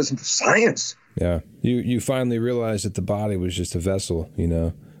 It was science. Yeah. You finally realized that the body was just a vessel, you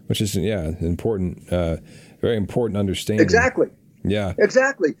know. Which is, important, very important understanding. Exactly. Yeah.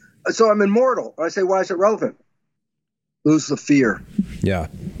 Exactly. So I'm immortal. I say, why is it relevant? Lose the fear. Yeah.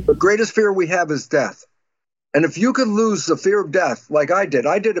 The greatest fear we have is death. And if you could lose the fear of death, like I did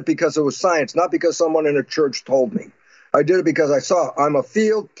it because it was science, not because someone in a church told me. I did it because I saw I'm a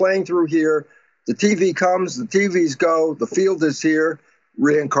field playing through here. The TV comes, the TVs go, the field is here.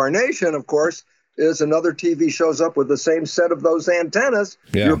 Reincarnation, of course, is another TV shows up with the same set of those antennas.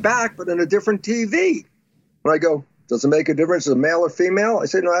 Yeah. You're back, but in a different TV. And I go, does it make a difference is it male or female? I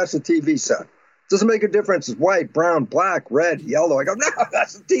say, no, that's a TV set. Doesn't make a difference. It's white, brown, black, red, yellow. I go, no,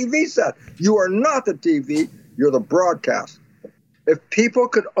 that's the TV set. You are not the TV. You're the broadcast. If people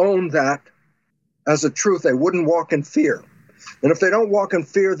could own that as a truth, they wouldn't walk in fear. And if they don't walk in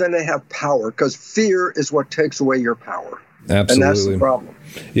fear, then they have power, because fear is what takes away your power. Absolutely. And that's the problem.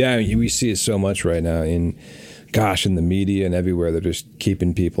 Yeah, we see it so much right now in the media and everywhere. They're just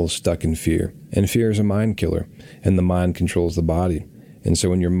keeping people stuck in fear. And fear is a mind killer, and the mind controls the body. And so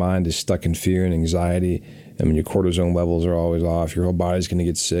when your mind is stuck in fear and anxiety, I mean, your cortisone levels are always off. Your whole body's going to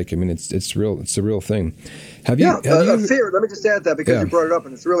get sick. I mean, it's real. It's a real thing. Have you fear? Let me just add that because you brought it up,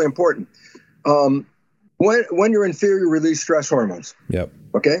 and it's really important. When you're in fear, you release stress hormones. Yep.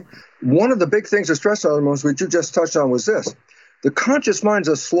 Okay. One of the big things of stress hormones, which you just touched on, was this: the conscious mind's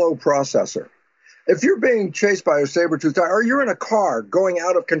a slow processor. If you're being chased by a saber-toothed tiger, or you're in a car going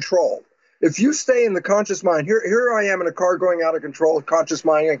out of control, if you stay in the conscious mind, here I am in a car going out of control, conscious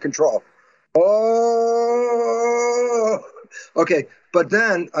mind in control. Oh, okay. But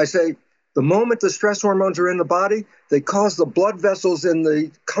then I say, the moment the stress hormones are in the body, they cause the blood vessels in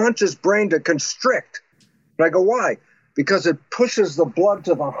the conscious brain to constrict. And I go, why? Because it pushes the blood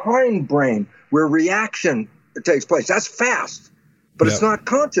to the hindbrain, where reaction takes place. That's fast, but it's not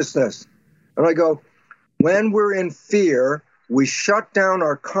consciousness. And I go, when we're in fear, we shut down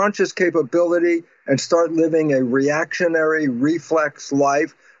our conscious capability and start living a reactionary reflex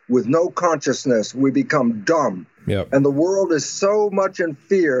life with no consciousness. We become dumb. And the world is so much in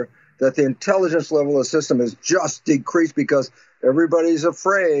fear that the intelligence level of the system is just decreased because everybody's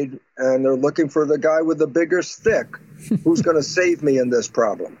afraid and they're looking for the guy with the bigger stick who's going to save me in this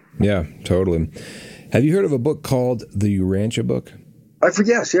problem. Yeah, totally. Have you heard of a book called the Urantia book? I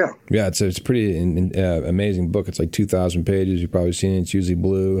forget, yeah. Yeah, it's a pretty amazing book. It's like 2,000 pages. You've probably seen it. It's usually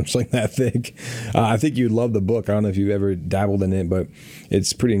blue. It's like that thick. I think you'd love the book. I don't know if you've ever dabbled in it, but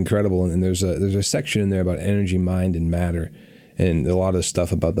it's pretty incredible. And there's a section in there about energy, mind, and matter, and a lot of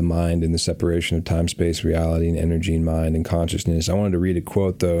stuff about the mind and the separation of time, space, reality, and energy and mind and consciousness. I wanted to read a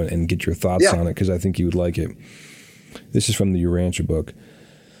quote, though, and get your thoughts on it because I think you would like it. This is from the Urantia book.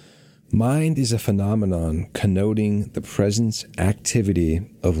 Mind is a phenomenon connoting the presence activity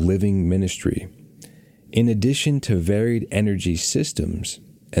of living ministry. In addition to varied energy systems,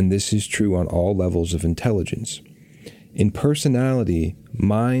 and this is true on all levels of intelligence, in personality,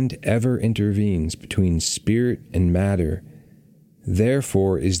 mind ever intervenes between spirit and matter.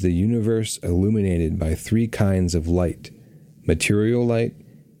 Therefore is the universe illuminated by three kinds of light: material light,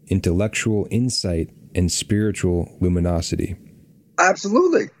 intellectual insight, and spiritual luminosity.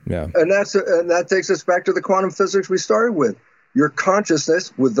 Absolutely. Yeah. And that takes us back to the quantum physics we started with. Your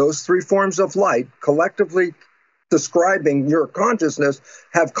consciousness with those three forms of light collectively describing your consciousness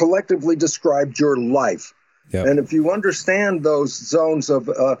have collectively described your life. Yep. And if you understand those zones of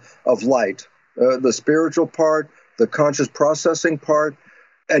light, the spiritual part, the conscious processing part,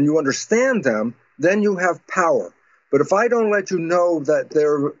 and you understand them, then you have power. But if I don't let you know that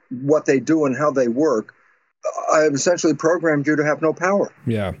they're what they do and how they work, I have essentially programmed you to have no power.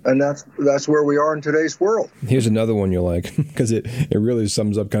 Yeah. And that's where we are in today's world. Here's another one you'll like, because it really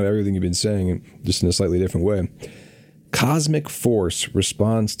sums up kind of everything you've been saying, just in a slightly different way. Cosmic force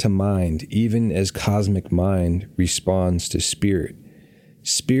responds to mind, even as cosmic mind responds to spirit.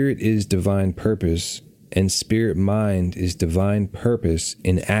 Spirit is divine purpose, and spirit mind is divine purpose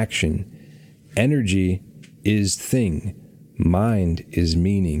in action. Energy is thing. Mind is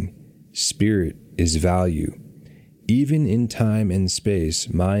meaning. Spirit is value. Even in time and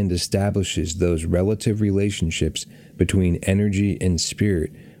space, mind establishes those relative relationships between energy and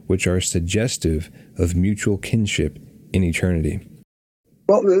spirit, which are suggestive of mutual kinship in eternity.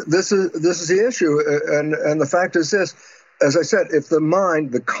 Well, this is the issue, and the fact is this: as I said, if the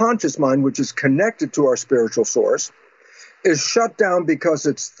mind, the conscious mind, which is connected to our spiritual source, is shut down because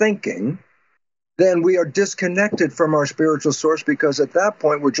it's thinking, then we are disconnected from our spiritual source, because at that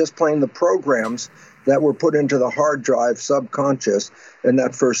point we're just playing the programs that were put into the hard drive subconscious in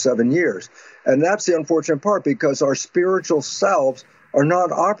that first 7 years. And that's the unfortunate part, because our spiritual selves are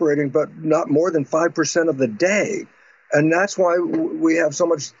not operating but not more than 5% of the day. And that's why we have so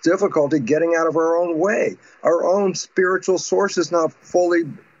much difficulty getting out of our own way. Our own spiritual source is not fully,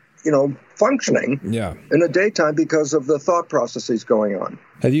 functioning in the daytime because of the thought processes going on.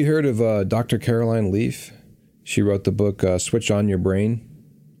 Have you heard of Dr. Caroline Leaf? She wrote the book Switch On Your Brain.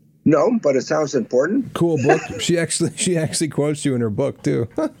 No, but it sounds important. Cool book. She actually quotes you in her book too.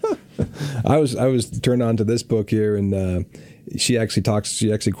 I was turned on to this book here, and she actually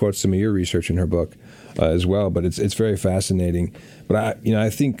quotes some of your research in her book as well. But it's very fascinating. But I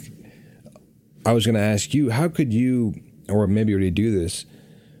think I was going to ask you, how could you, or maybe already do this,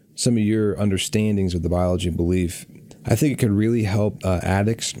 some of your understandings of the biology of belief. I think it could really help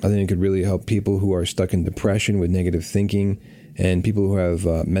addicts. I think it could really help people who are stuck in depression with negative thinking, and people who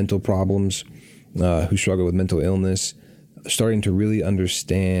have mental problems, who struggle with mental illness, starting to really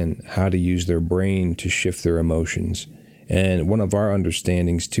understand how to use their brain to shift their emotions. And one of our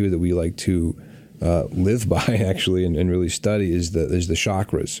understandings, too, that we like to live by, actually, and really study is the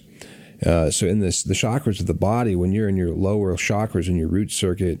chakras. So in the chakras of the body, when you're in your lower chakras in your root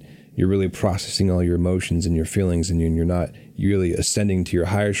circuit, you're really processing all your emotions and your feelings, and you're not really ascending to your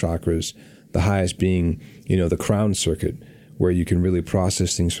higher chakras, the highest being, the crown circuit, where you can really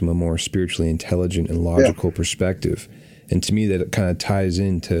process things from a more spiritually intelligent and logical perspective. And to me, that kind of ties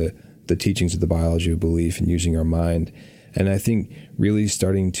into the teachings of the biology of belief and using our mind. And I think really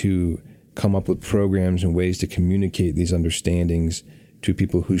starting to come up with programs and ways to communicate these understandings to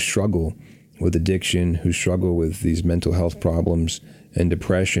people who struggle with addiction, who struggle with these mental health problems and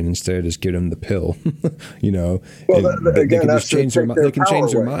depression, instead of just give them the pill, Well, they can just change they can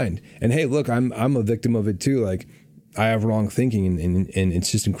change their mind. And hey, look, I'm a victim of it too. Like, I have wrong thinking, and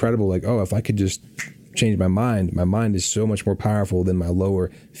it's just incredible. Like, if I could just change my mind is so much more powerful than my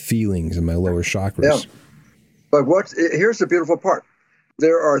lower feelings and my lower chakras. But here's the beautiful part.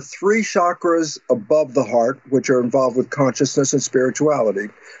 There are three chakras above the heart, which are involved with consciousness and spirituality.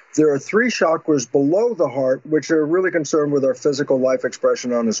 There are three chakras below the heart, which are really concerned with our physical life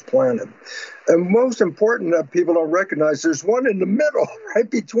expression on this planet. And most important that people don't recognize, there's one in the middle,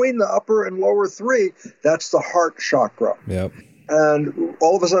 right between the upper and lower three. That's the heart chakra. Yep. And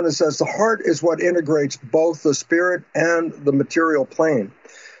all of a sudden it says the heart is what integrates both the spirit and the material plane.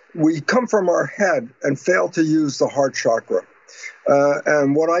 We come from our head and fail to use the heart chakra.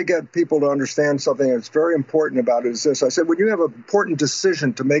 And what I get people to understand something that's very important about it is this. I said, when you have an important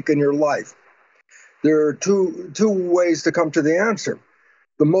decision to make in your life, there are two ways to come to the answer.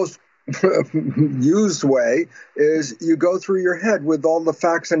 The most used way is you go through your head with all the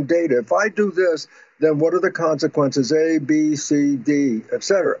facts and data. If I do this, then what are the consequences? A, B, C, D,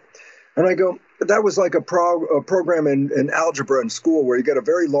 etc. And I go, that was like a program in algebra in school where you get a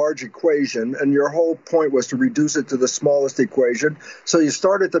very large equation and your whole point was to reduce it to the smallest equation. So you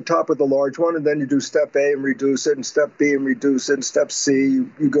start at the top of the large one and then you do step A and reduce it and step B and reduce it and step C,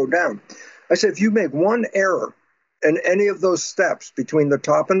 you go down. I said, if you make one error in any of those steps between the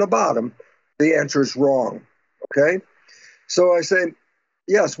top and the bottom, the answer is wrong, okay? So I say,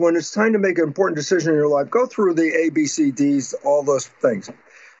 yes, when it's time to make an important decision in your life, go through the A, B, C, Ds, all those things.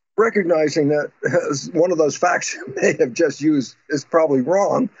 Recognizing that one of those facts you may have just used is probably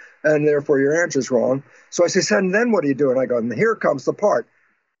wrong, and therefore your answer is wrong. So I say, and then what do you do? And I go, and here comes the part.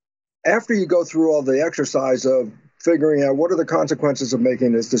 After you go through all the exercise of figuring out what are the consequences of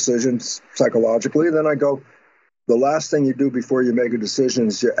making this decision psychologically, then I go, the last thing you do before you make a decision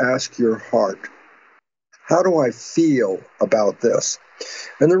is you ask your heart, how do I feel about this?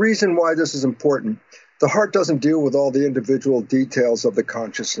 And the reason why this is important, the heart doesn't deal with all the individual details of the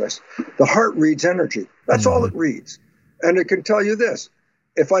consciousness. The heart reads energy. That's all it reads. And it can tell you this.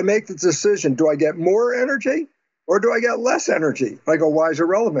 If I make the decision, do I get more energy or do I get less energy? I go, why is it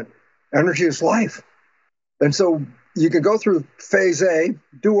relevant? Energy is life. And so you can go through phase A,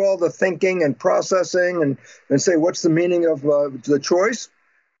 do all the thinking and processing and say, what's the meaning of the choice?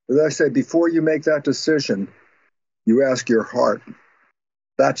 As I say, before you make that decision, you ask your heart.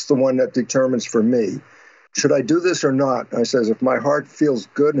 That's the one that determines for me, should I do this or not? I says, if my heart feels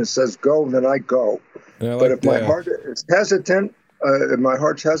good and it says go, then I go. But if my heart is hesitant, I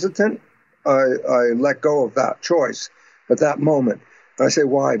let go of that choice at that moment. I say,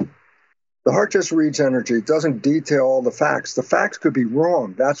 why? The heart just reads energy. It doesn't detail all the facts. The facts could be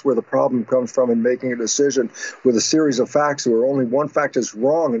wrong. That's where the problem comes from in making a decision with a series of facts where only one fact is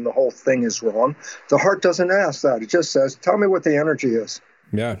wrong and the whole thing is wrong. The heart doesn't ask that. It just says, tell me what the energy is.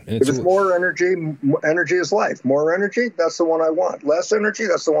 Yeah. If it's more energy, energy is life. More energy, that's the one I want. Less energy,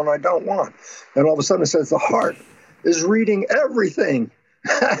 that's the one I don't want. And all of a sudden it says the heart is reading everything.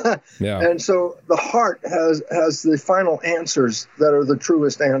 Yeah. And so the heart has the final answers that are the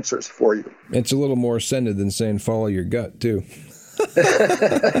truest answers for you. It's a little more ascended than saying follow your gut, too.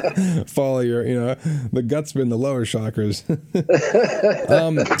 Follow your, the gut's been the lower chakras.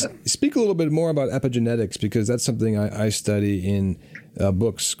 Speak a little bit more about epigenetics, because that's something I study in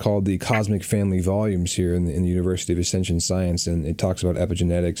books called the Cosmic Family Volumes here in the University of Ascension Science, and it talks about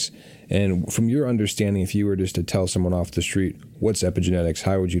epigenetics. And from your understanding, if you were just to tell someone off the street, what's epigenetics,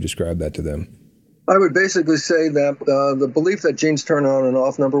 how would you describe that to them? I would basically say that the belief that genes turn on and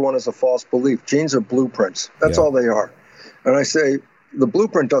off, number one, is a false belief. Genes are blueprints. That's all they are. And I say the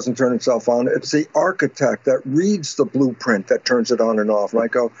blueprint doesn't turn itself on. It's the architect that reads the blueprint that turns it on and off. And I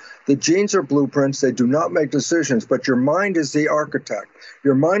go, the genes are blueprints. They do not make decisions, but your mind is the architect.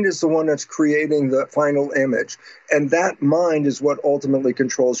 Your mind is the one that's creating the final image. And that mind is what ultimately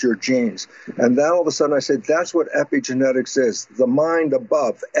controls your genes. And then all of a sudden I say, that's what epigenetics is. The mind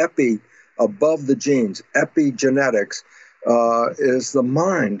above, epi, above the genes. Epigenetics is the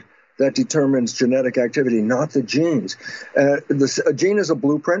mind that determines genetic activity, not the genes. A gene is a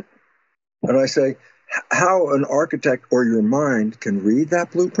blueprint. And I say, how an architect or your mind can read that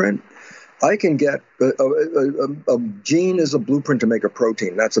blueprint? I can get a gene is a blueprint to make a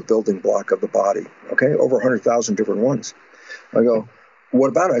protein. That's a building block of the body. Okay, over 100,000 different ones. I go, what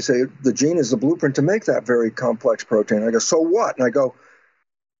about it? I say, the gene is the blueprint to make that very complex protein. I go, so what? And I go,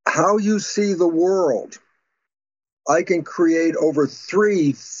 how you see the world. I can create over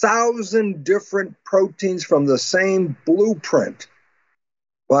 3,000 different proteins from the same blueprint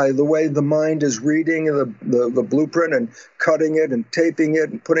by the way the mind is reading the blueprint and cutting it and taping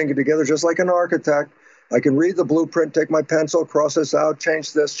it and putting it together, just like an architect. I can read the blueprint, take my pencil, cross this out,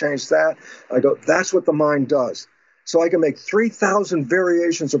 change this, change that. I go, that's what the mind does. So I can make 3,000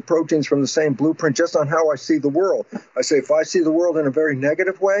 variations of proteins from the same blueprint just on how I see the world. I say, if I see the world in a very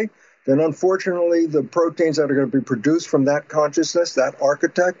negative way, then unfortunately the proteins that are going to be produced from that consciousness, that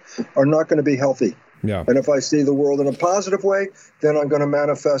architect, are not going to be healthy. Yeah. And if I see the world in a positive way, then I'm going to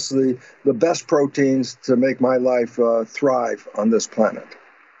manifest the best proteins to make my life thrive on this planet.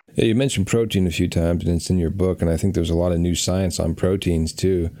 Yeah, you mentioned protein a few times, and it's in your book, and I think there's a lot of new science on proteins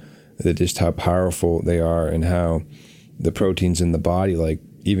too, that just how powerful they are and how the proteins in the body, like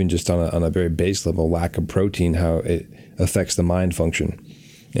even just on a very base level, lack of protein, how it affects the mind function.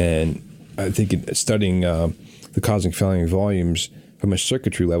 And I think studying the cosmic founding volumes from a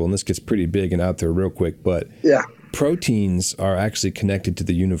circuitry level, and this gets pretty big and out there real quick, but yeah, proteins are actually connected to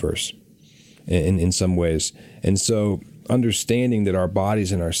the universe in some ways. And so understanding that our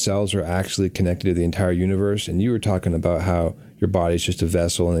bodies and our cells are actually connected to the entire universe, and you were talking about how your body's just a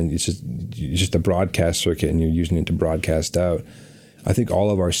vessel and it's just a broadcast circuit and you're using it to broadcast out. I think all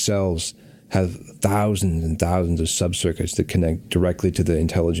of our cells have thousands and thousands of subcircuits that connect directly to the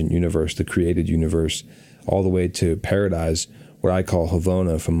intelligent universe, the created universe, all the way to Paradise, what I call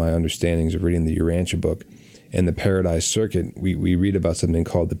Havona from my understandings of reading the Urantia book. And the Paradise circuit, we read about something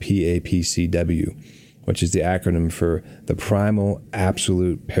called the PAPCW, which is the acronym for the Primal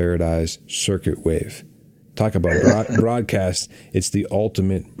Absolute Paradise Circuit Wave. Talk about broadcast. It's the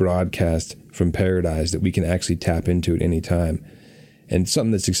ultimate broadcast from Paradise that we can actually tap into at any time. And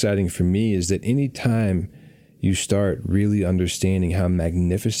something that's exciting for me is that any time you start really understanding how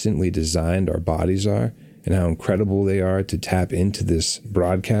magnificently designed our bodies are and how incredible they are to tap into this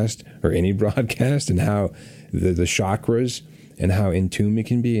broadcast or any broadcast, and how the chakras and how in tune we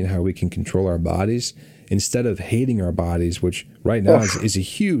can be and how we can control our bodies, instead of hating our bodies, which right now is a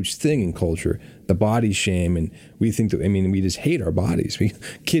huge thing in culture, the body shame. And we think that, we just hate our bodies.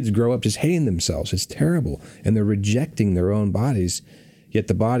 Kids grow up just hating themselves. It's terrible. And they're rejecting their own bodies, yet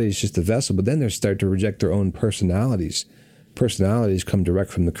the body is just a vessel. But then they start to reject their own personalities. Personalities come direct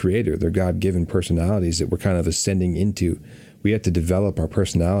from the Creator. They're God-given personalities that we're kind of ascending into. We have to develop our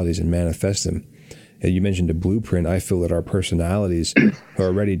personalities and manifest them. You mentioned a blueprint. I feel that our personalities are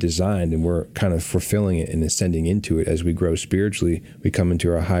already designed, and we're kind of fulfilling it and ascending into it. As we grow spiritually, we come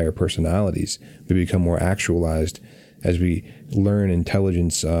into our higher personalities. We become more actualized. As we learn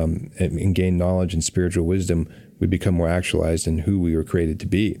intelligence and gain knowledge and spiritual wisdom, we become more actualized in who we were created to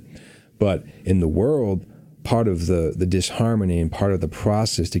be. But in the world, part of the disharmony and part of the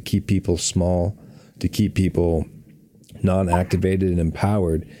process to keep people small, to keep people non-activated and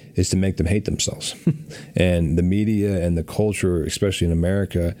empowered, is to make them hate themselves. And the media and the culture, especially in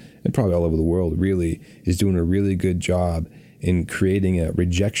America and probably all over the world, really is doing a really good job in creating a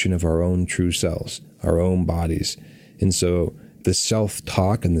rejection of our own true selves, our own bodies. And so the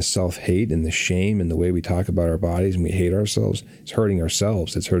self-talk and the self-hate and the shame and the way we talk about our bodies and we hate ourselves, it's hurting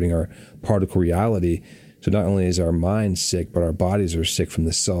ourselves. It's hurting our particle reality. So not only is our mind sick, but our bodies are sick from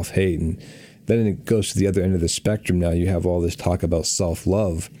the self-hate. And then it goes to the other end of the spectrum. Now you have all this talk about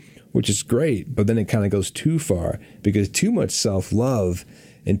self-love, which is great, but then it kind of goes too far, because too much self-love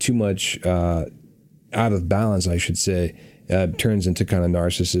and too much out of balance, I should say, turns into kind of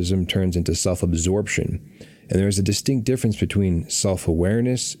narcissism, turns into self-absorption. And there's a distinct difference between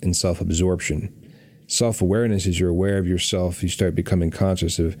self-awareness and self-absorption. Self-awareness is you're aware of yourself. You start becoming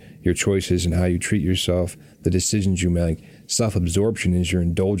conscious of your choices and how you treat yourself, the decisions you make. Self-absorption is you're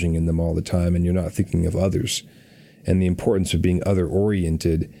indulging in them all the time and you're not thinking of others. And the importance of being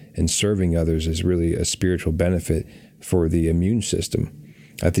other-oriented and serving others is really a spiritual benefit for the immune system.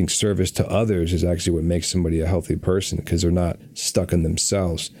 I think service to others is actually what makes somebody a healthy person, because they're not stuck in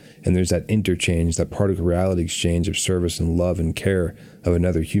themselves. And there's that interchange, that particle reality exchange of service and love and care of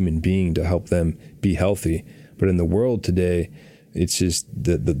another human being to help them be healthy. But in the world today, it's just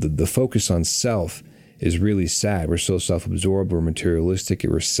the focus on self is really sad. We're so self-absorbed, we're materialistic,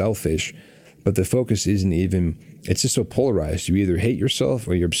 we're selfish. But the focus isn't even, it's just so polarized. You either hate yourself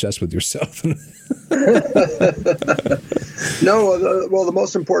or you're obsessed with yourself. No, well, the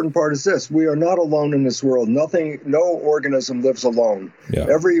most important part is this. We are not alone in this world. No organism lives alone. Yeah.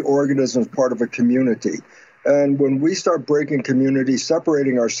 Every organism is part of a community. And when we start breaking community,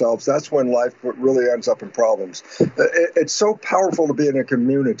 separating ourselves, that's when life really ends up in problems. It's so powerful to be in a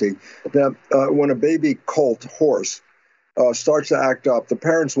community that when a baby colt horse starts to act up, the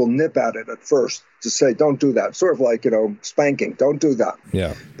parents will nip at it at first to say, don't do that. Sort of like, spanking, don't do that.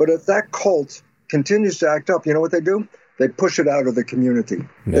 Yeah. But if that colt continues to act up, you know what they do? They push it out of the community.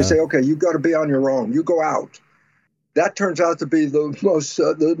 Yeah. They say, okay, you've got to be on your own. You go out. That turns out to be the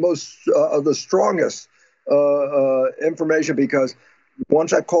strongest information, because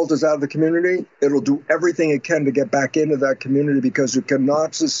once that cult is out of the community, it'll do everything it can to get back into that community, because it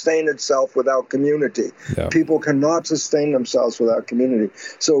cannot sustain itself without community. Yeah. People cannot sustain themselves without community.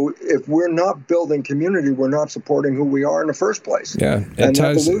 So if we're not building community, we're not supporting who we are in the first place. Yeah, and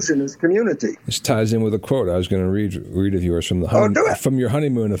evolution is community. This ties in with a quote I was going to read of yours from from your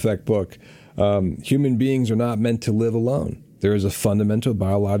Honeymoon Effect book. Human beings are not meant to live alone. There is a fundamental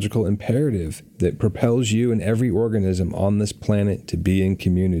biological imperative that propels you and every organism on this planet to be in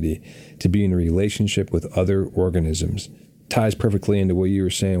community, to be in a relationship with other organisms. Ties perfectly into what you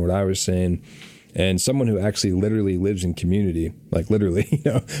were saying, what I was saying. And someone who actually literally lives in community, like literally,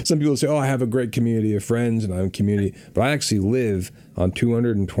 some people say, oh, I have a great community of friends and I'm in community. But I actually live on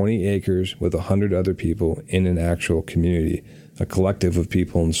 220 acres with 100 other people in an actual community, a collective of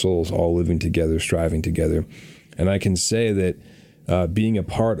people and souls all living together, striving together. And I can say that being a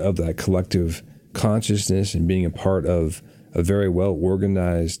part of that collective consciousness and being a part of a very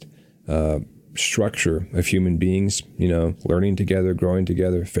well-organized structure of human beings, learning together, growing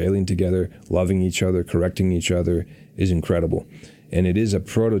together, failing together, loving each other, correcting each other is incredible. And it is a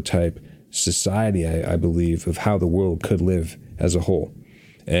prototype society, I believe, of how the world could live as a whole.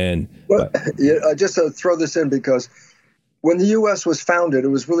 And just to throw this in, because when the U.S. was founded, it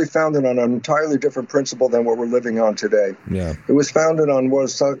was really founded on an entirely different principle than what we're living on today. Yeah. It was founded on what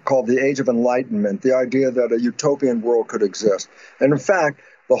is called the Age of Enlightenment, the idea that a utopian world could exist. And in fact,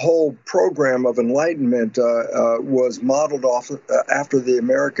 the whole program of enlightenment was modeled after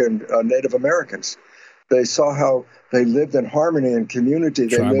the Native Americans. They saw how they lived in harmony and community.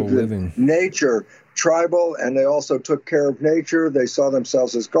 They Tribal lived living. in nature, tribal, and they also took care of nature. They saw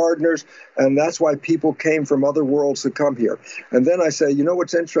themselves as gardeners, and that's why people came from other worlds to come here. And then I say,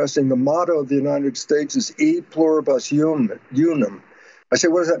 what's interesting? The motto of the United States is E pluribus unum. I say,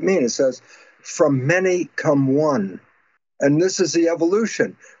 what does that mean? It says, from many come one. And this is the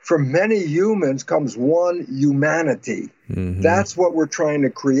evolution. From many humans comes one humanity. Mm-hmm. That's what we're trying to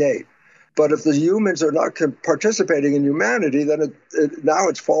create. But if the humans are not participating in humanity, then now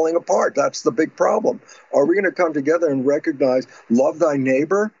it's falling apart. That's the big problem. Are we going to come together and recognize love thy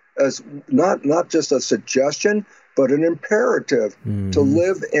neighbor as not just a suggestion, but an imperative to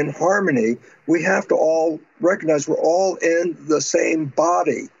live in harmony? We have to all recognize we're all in the same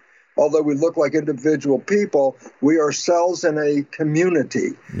body. Although we look like individual people, we are cells in a community.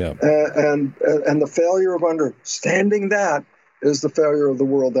 Yeah. And the failure of understanding that is the failure of the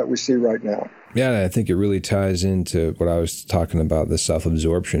world that we see right now. Yeah, I think it really ties into what I was talking about, the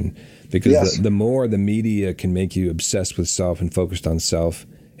self-absorption. Because Yes. the more the media can make you obsessed with self and focused on self,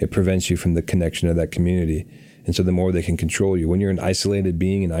 it prevents you from the connection of that community. And so the more they can control you. When you're an isolated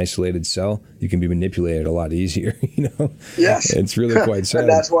being, an isolated cell, you can be manipulated a lot easier, Yes. It's really quite sad. And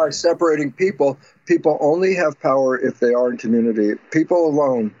that's why separating people only have power if they are in community. People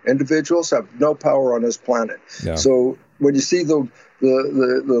alone, individuals, have no power on this planet. Yeah. So when you see the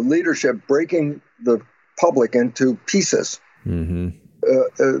leadership breaking the public into pieces,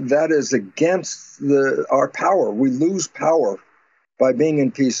 that is against our power. We lose power by being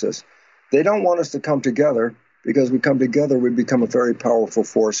in pieces. They don't want us to come together, because we come together, we become a very powerful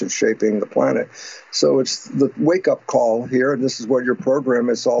force of shaping the planet. So it's the wake-up call here, and this is what your program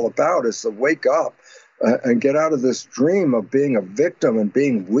is all about, is to wake up and get out of this dream of being a victim and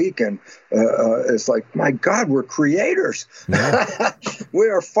being weak. And it's like, my God, we're creators. Yeah. We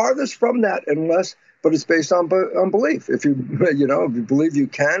are farthest from that, but it's based on belief. If you believe you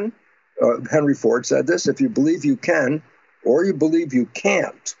can, Henry Ford said this, if you believe you can, or you believe you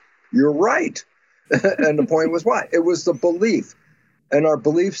can't, you're right. And the point was why? It was the belief. And our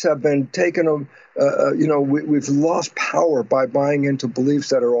beliefs have been taken, we've lost power by buying into beliefs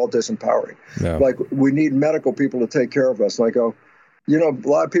that are all disempowering. Yeah. Like, we need medical people to take care of us. And I go, a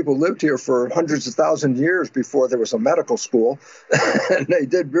lot of people lived here for hundreds of thousands of years before there was a medical school, and they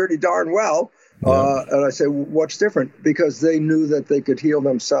did pretty darn well. Yeah. And I say, what's different? Because they knew that they could heal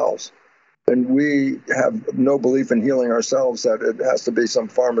themselves. And we have no belief in healing ourselves, that it has to be some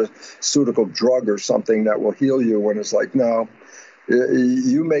pharmaceutical drug or something that will heal you, when it's like, no,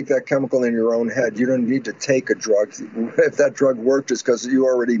 you make that chemical in your own head. You don't need to take a drug. If that drug worked, it's because you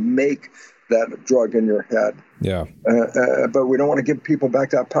already make that drug in your head. Yeah. But we don't want to give people back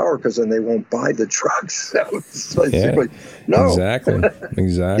that power, because then they won't buy the drugs. No.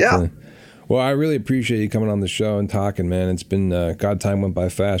 Exactly. Yeah. Well, I really appreciate you coming on the show and talking, man. It's been, God, time went by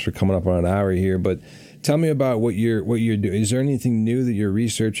fast. We're coming up on an hour here, but tell me about what you're doing. Is there anything new that you're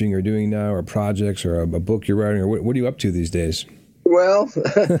researching or doing now, or projects, or a book you're writing, or what are you up to these days? Well,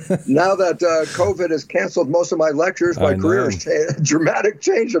 now that COVID has canceled most of my lectures, my career has dramatic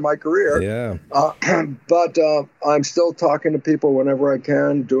change in my career. Yeah. But I'm still talking to people whenever I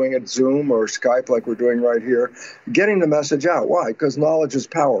can, doing it Zoom or Skype like we're doing right here, getting the message out. Why? Because knowledge is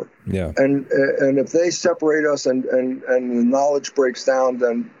power. Yeah. And if they separate us and the knowledge breaks down,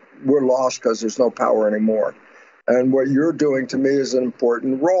 then we're lost because there's no power anymore. And what you're doing to me is an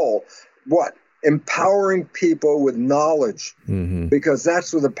important role. What? Empowering people with knowledge, because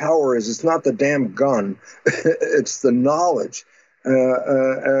that's where the power is. It's not the damn gun. It's the knowledge.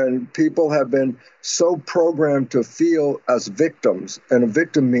 And people have been so programmed to feel as victims, and a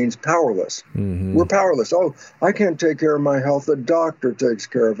victim means powerless. We're powerless. Oh, I can't take care of my health. The doctor takes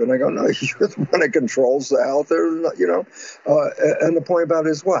care of it. And I go, no, you're the one that controls the health. And the point about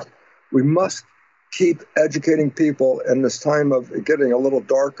it is what? We must keep educating people in this time of it getting a little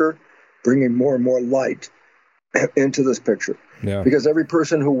darker, bringing more and more light into this picture. Yeah. Because every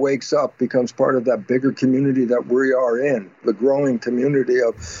person who wakes up becomes part of that bigger community that we are in, the growing community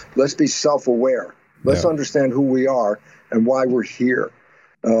of let's be self-aware. Let's understand who we are and why we're here.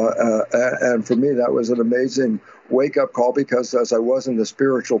 And for me, that was an amazing wake-up call, because as I wasn't a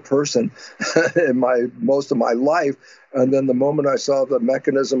spiritual person in most of my life, and then the moment I saw the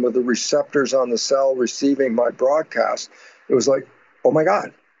mechanism of the receptors on the cell receiving my broadcast, it was like, oh my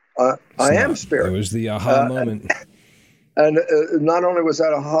God. I am spirit. It was the aha moment. And not only was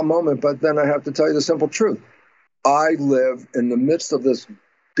that a aha moment, but then I have to tell you the simple truth. I live in the midst of this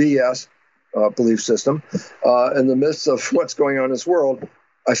BS belief system, in the midst of what's going on in this world.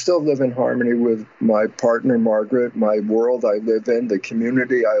 I still live in harmony with my partner, Margaret, my world I live in, the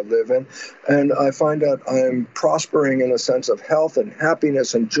community I live in. And I find that I'm prospering in a sense of health and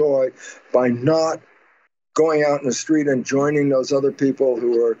happiness and joy by not going out in the street and joining those other people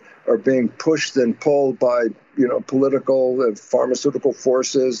who are being pushed and pulled by, political and pharmaceutical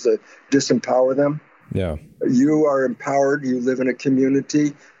forces that disempower them. Yeah. You are empowered. You live in a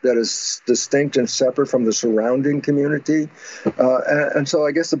community that is distinct and separate from the surrounding community. And so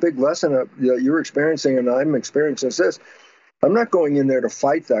I guess the big lesson that you're experiencing and I'm experiencing is this. I'm not going in there to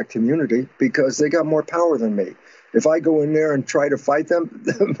fight that community because they got more power than me. If I go in there and try to fight them,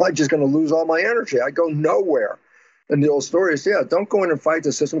 I'm just going to lose all my energy. I go nowhere. And the old story is, don't go in and fight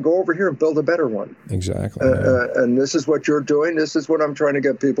the system. Go over here and build a better one. Exactly. And this is what you're doing. This is what I'm trying to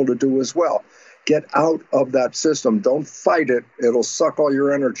get people to do as well. Get out of that system. Don't fight it. It'll suck all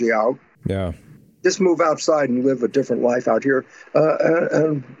your energy out. Yeah. Just move outside and live a different life out here.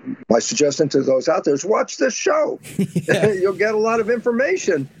 And my suggestion to those out there is watch this show. You'll get a lot of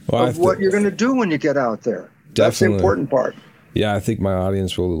information of what you're going to do when you get out there. Definitely. That's the important part. Yeah, I think my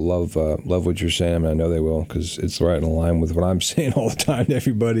audience will love what you're saying. I mean, I know they will, because it's right in line with what I'm saying all the time to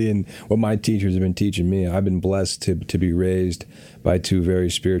everybody and what my teachers have been teaching me. I've been blessed to be raised by two very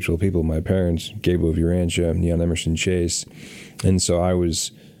spiritual people. My parents, Gabriel Urantia and Neil Emerson Chase. And so I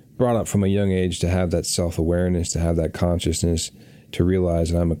was brought up from a young age to have that self-awareness, to have that consciousness, to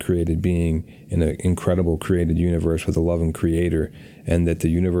realize that I'm a created being in an incredible created universe with a loving creator, and that the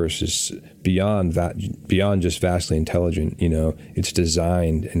universe is beyond just vastly intelligent. It's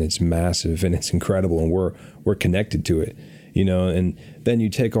designed and it's massive and it's incredible, and we're connected to it. And then you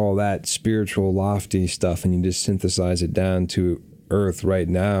take all that spiritual, lofty stuff and you just synthesize it down to earth right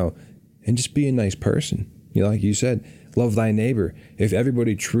now, and just be a nice person. Like you said, love thy neighbor. If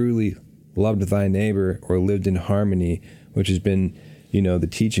everybody truly loved thy neighbor or lived in harmony, which has been, the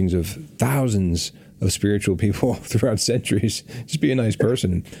teachings of thousands of spiritual people throughout centuries, just be a nice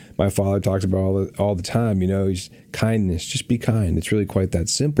person. And my father talks about all the time, he's kindness, just be kind. It's really quite that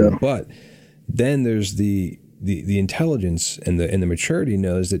simple. Yeah. But then there's the intelligence and the maturity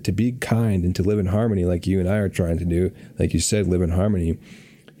knows that to be kind and to live in harmony, like you and I are trying to do, like you said, live in harmony,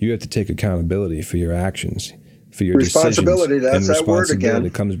 you have to take accountability for your actions, for your responsibility. That's that word again.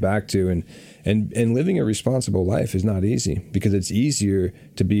 It comes back to, and living a responsible life is not easy, because it's easier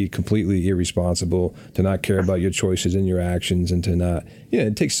to be completely irresponsible, to not care about your choices and your actions, and to not,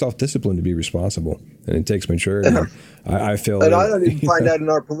 it takes self-discipline to be responsible, and it takes maturity. I feel, and I don't even find that in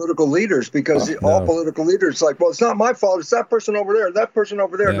our political leaders, because all political leaders like, well, it's not my fault. It's that person over there, that person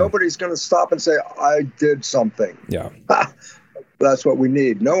over there. Yeah. Nobody's going to stop and say, I did something. Yeah. That's what we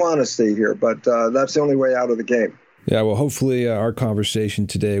need. No honesty here, but that's the only way out of the game. Yeah, well, hopefully our conversation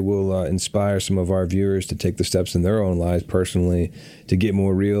today will inspire some of our viewers to take the steps in their own lives personally, to get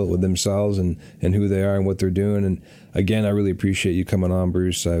more real with themselves and who they are and what they're doing. And again, I really appreciate you coming on,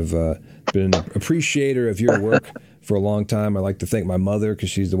 Bruce. I've been an appreciator of your work for a long time. I like to thank my mother,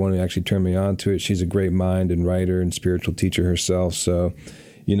 because she's the one who actually turned me on to it. She's a great mind and writer and spiritual teacher herself. So,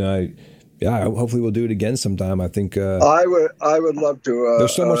 Yeah, hopefully we'll do it again sometime. I think I would love to.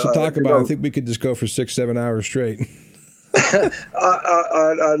 There's so much to talk about. I think we could just go for 6-7 hours straight.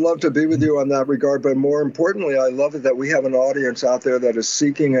 I'd love to be with you on that regard, but more importantly, I love it that we have an audience out there that is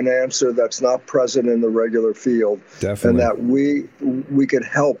seeking an answer that's not present in the regular field. Definitely. And that we could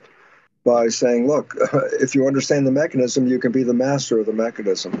help by saying, look, if you understand the mechanism, you can be the master of the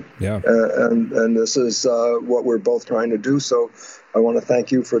mechanism. Yeah. And this is what we're both trying to do. So I want to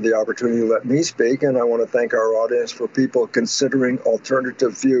thank you for the opportunity to let me speak, and I want to thank our audience for people considering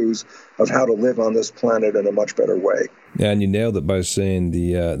alternative views of how to live on this planet in a much better way. Yeah, and you nailed it by saying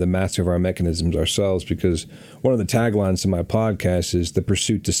the master of our mechanisms ourselves, because one of the taglines of my podcast is the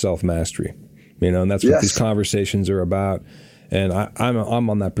pursuit to self-mastery. And that's what these conversations are about. And I'm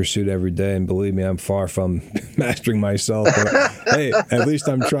on that pursuit every day, and believe me, I'm far from mastering myself. But hey, at least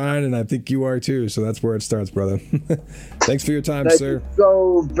I'm trying, and I think you are too. So that's where it starts, brother. Thanks for your time, sir. Thank you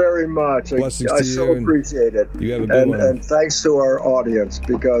so very much. Blessings I to you. so appreciate it. You have a good one. And thanks to our audience,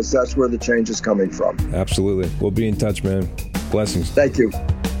 because that's where the change is coming from. Absolutely. We'll be in touch, man. Blessings. Thank you.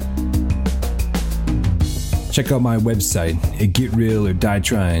 Check out my website at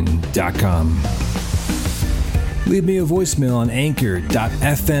getrealordieTrying.com. Leave me a voicemail on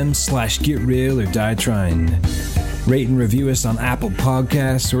anchor.fm/getrealordieTrying. Rate and review us on Apple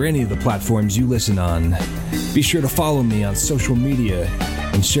Podcasts or any of the platforms you listen on. Be sure to follow me on social media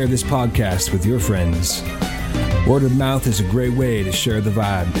and share this podcast with your friends. Word of mouth is a great way to share the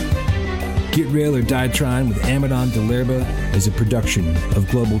vibe. Get Real or Die Trying with Amadon Delerba is a production of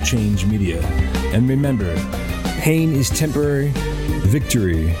Global Change Media. And remember, pain is temporary,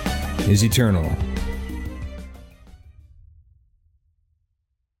 victory is eternal.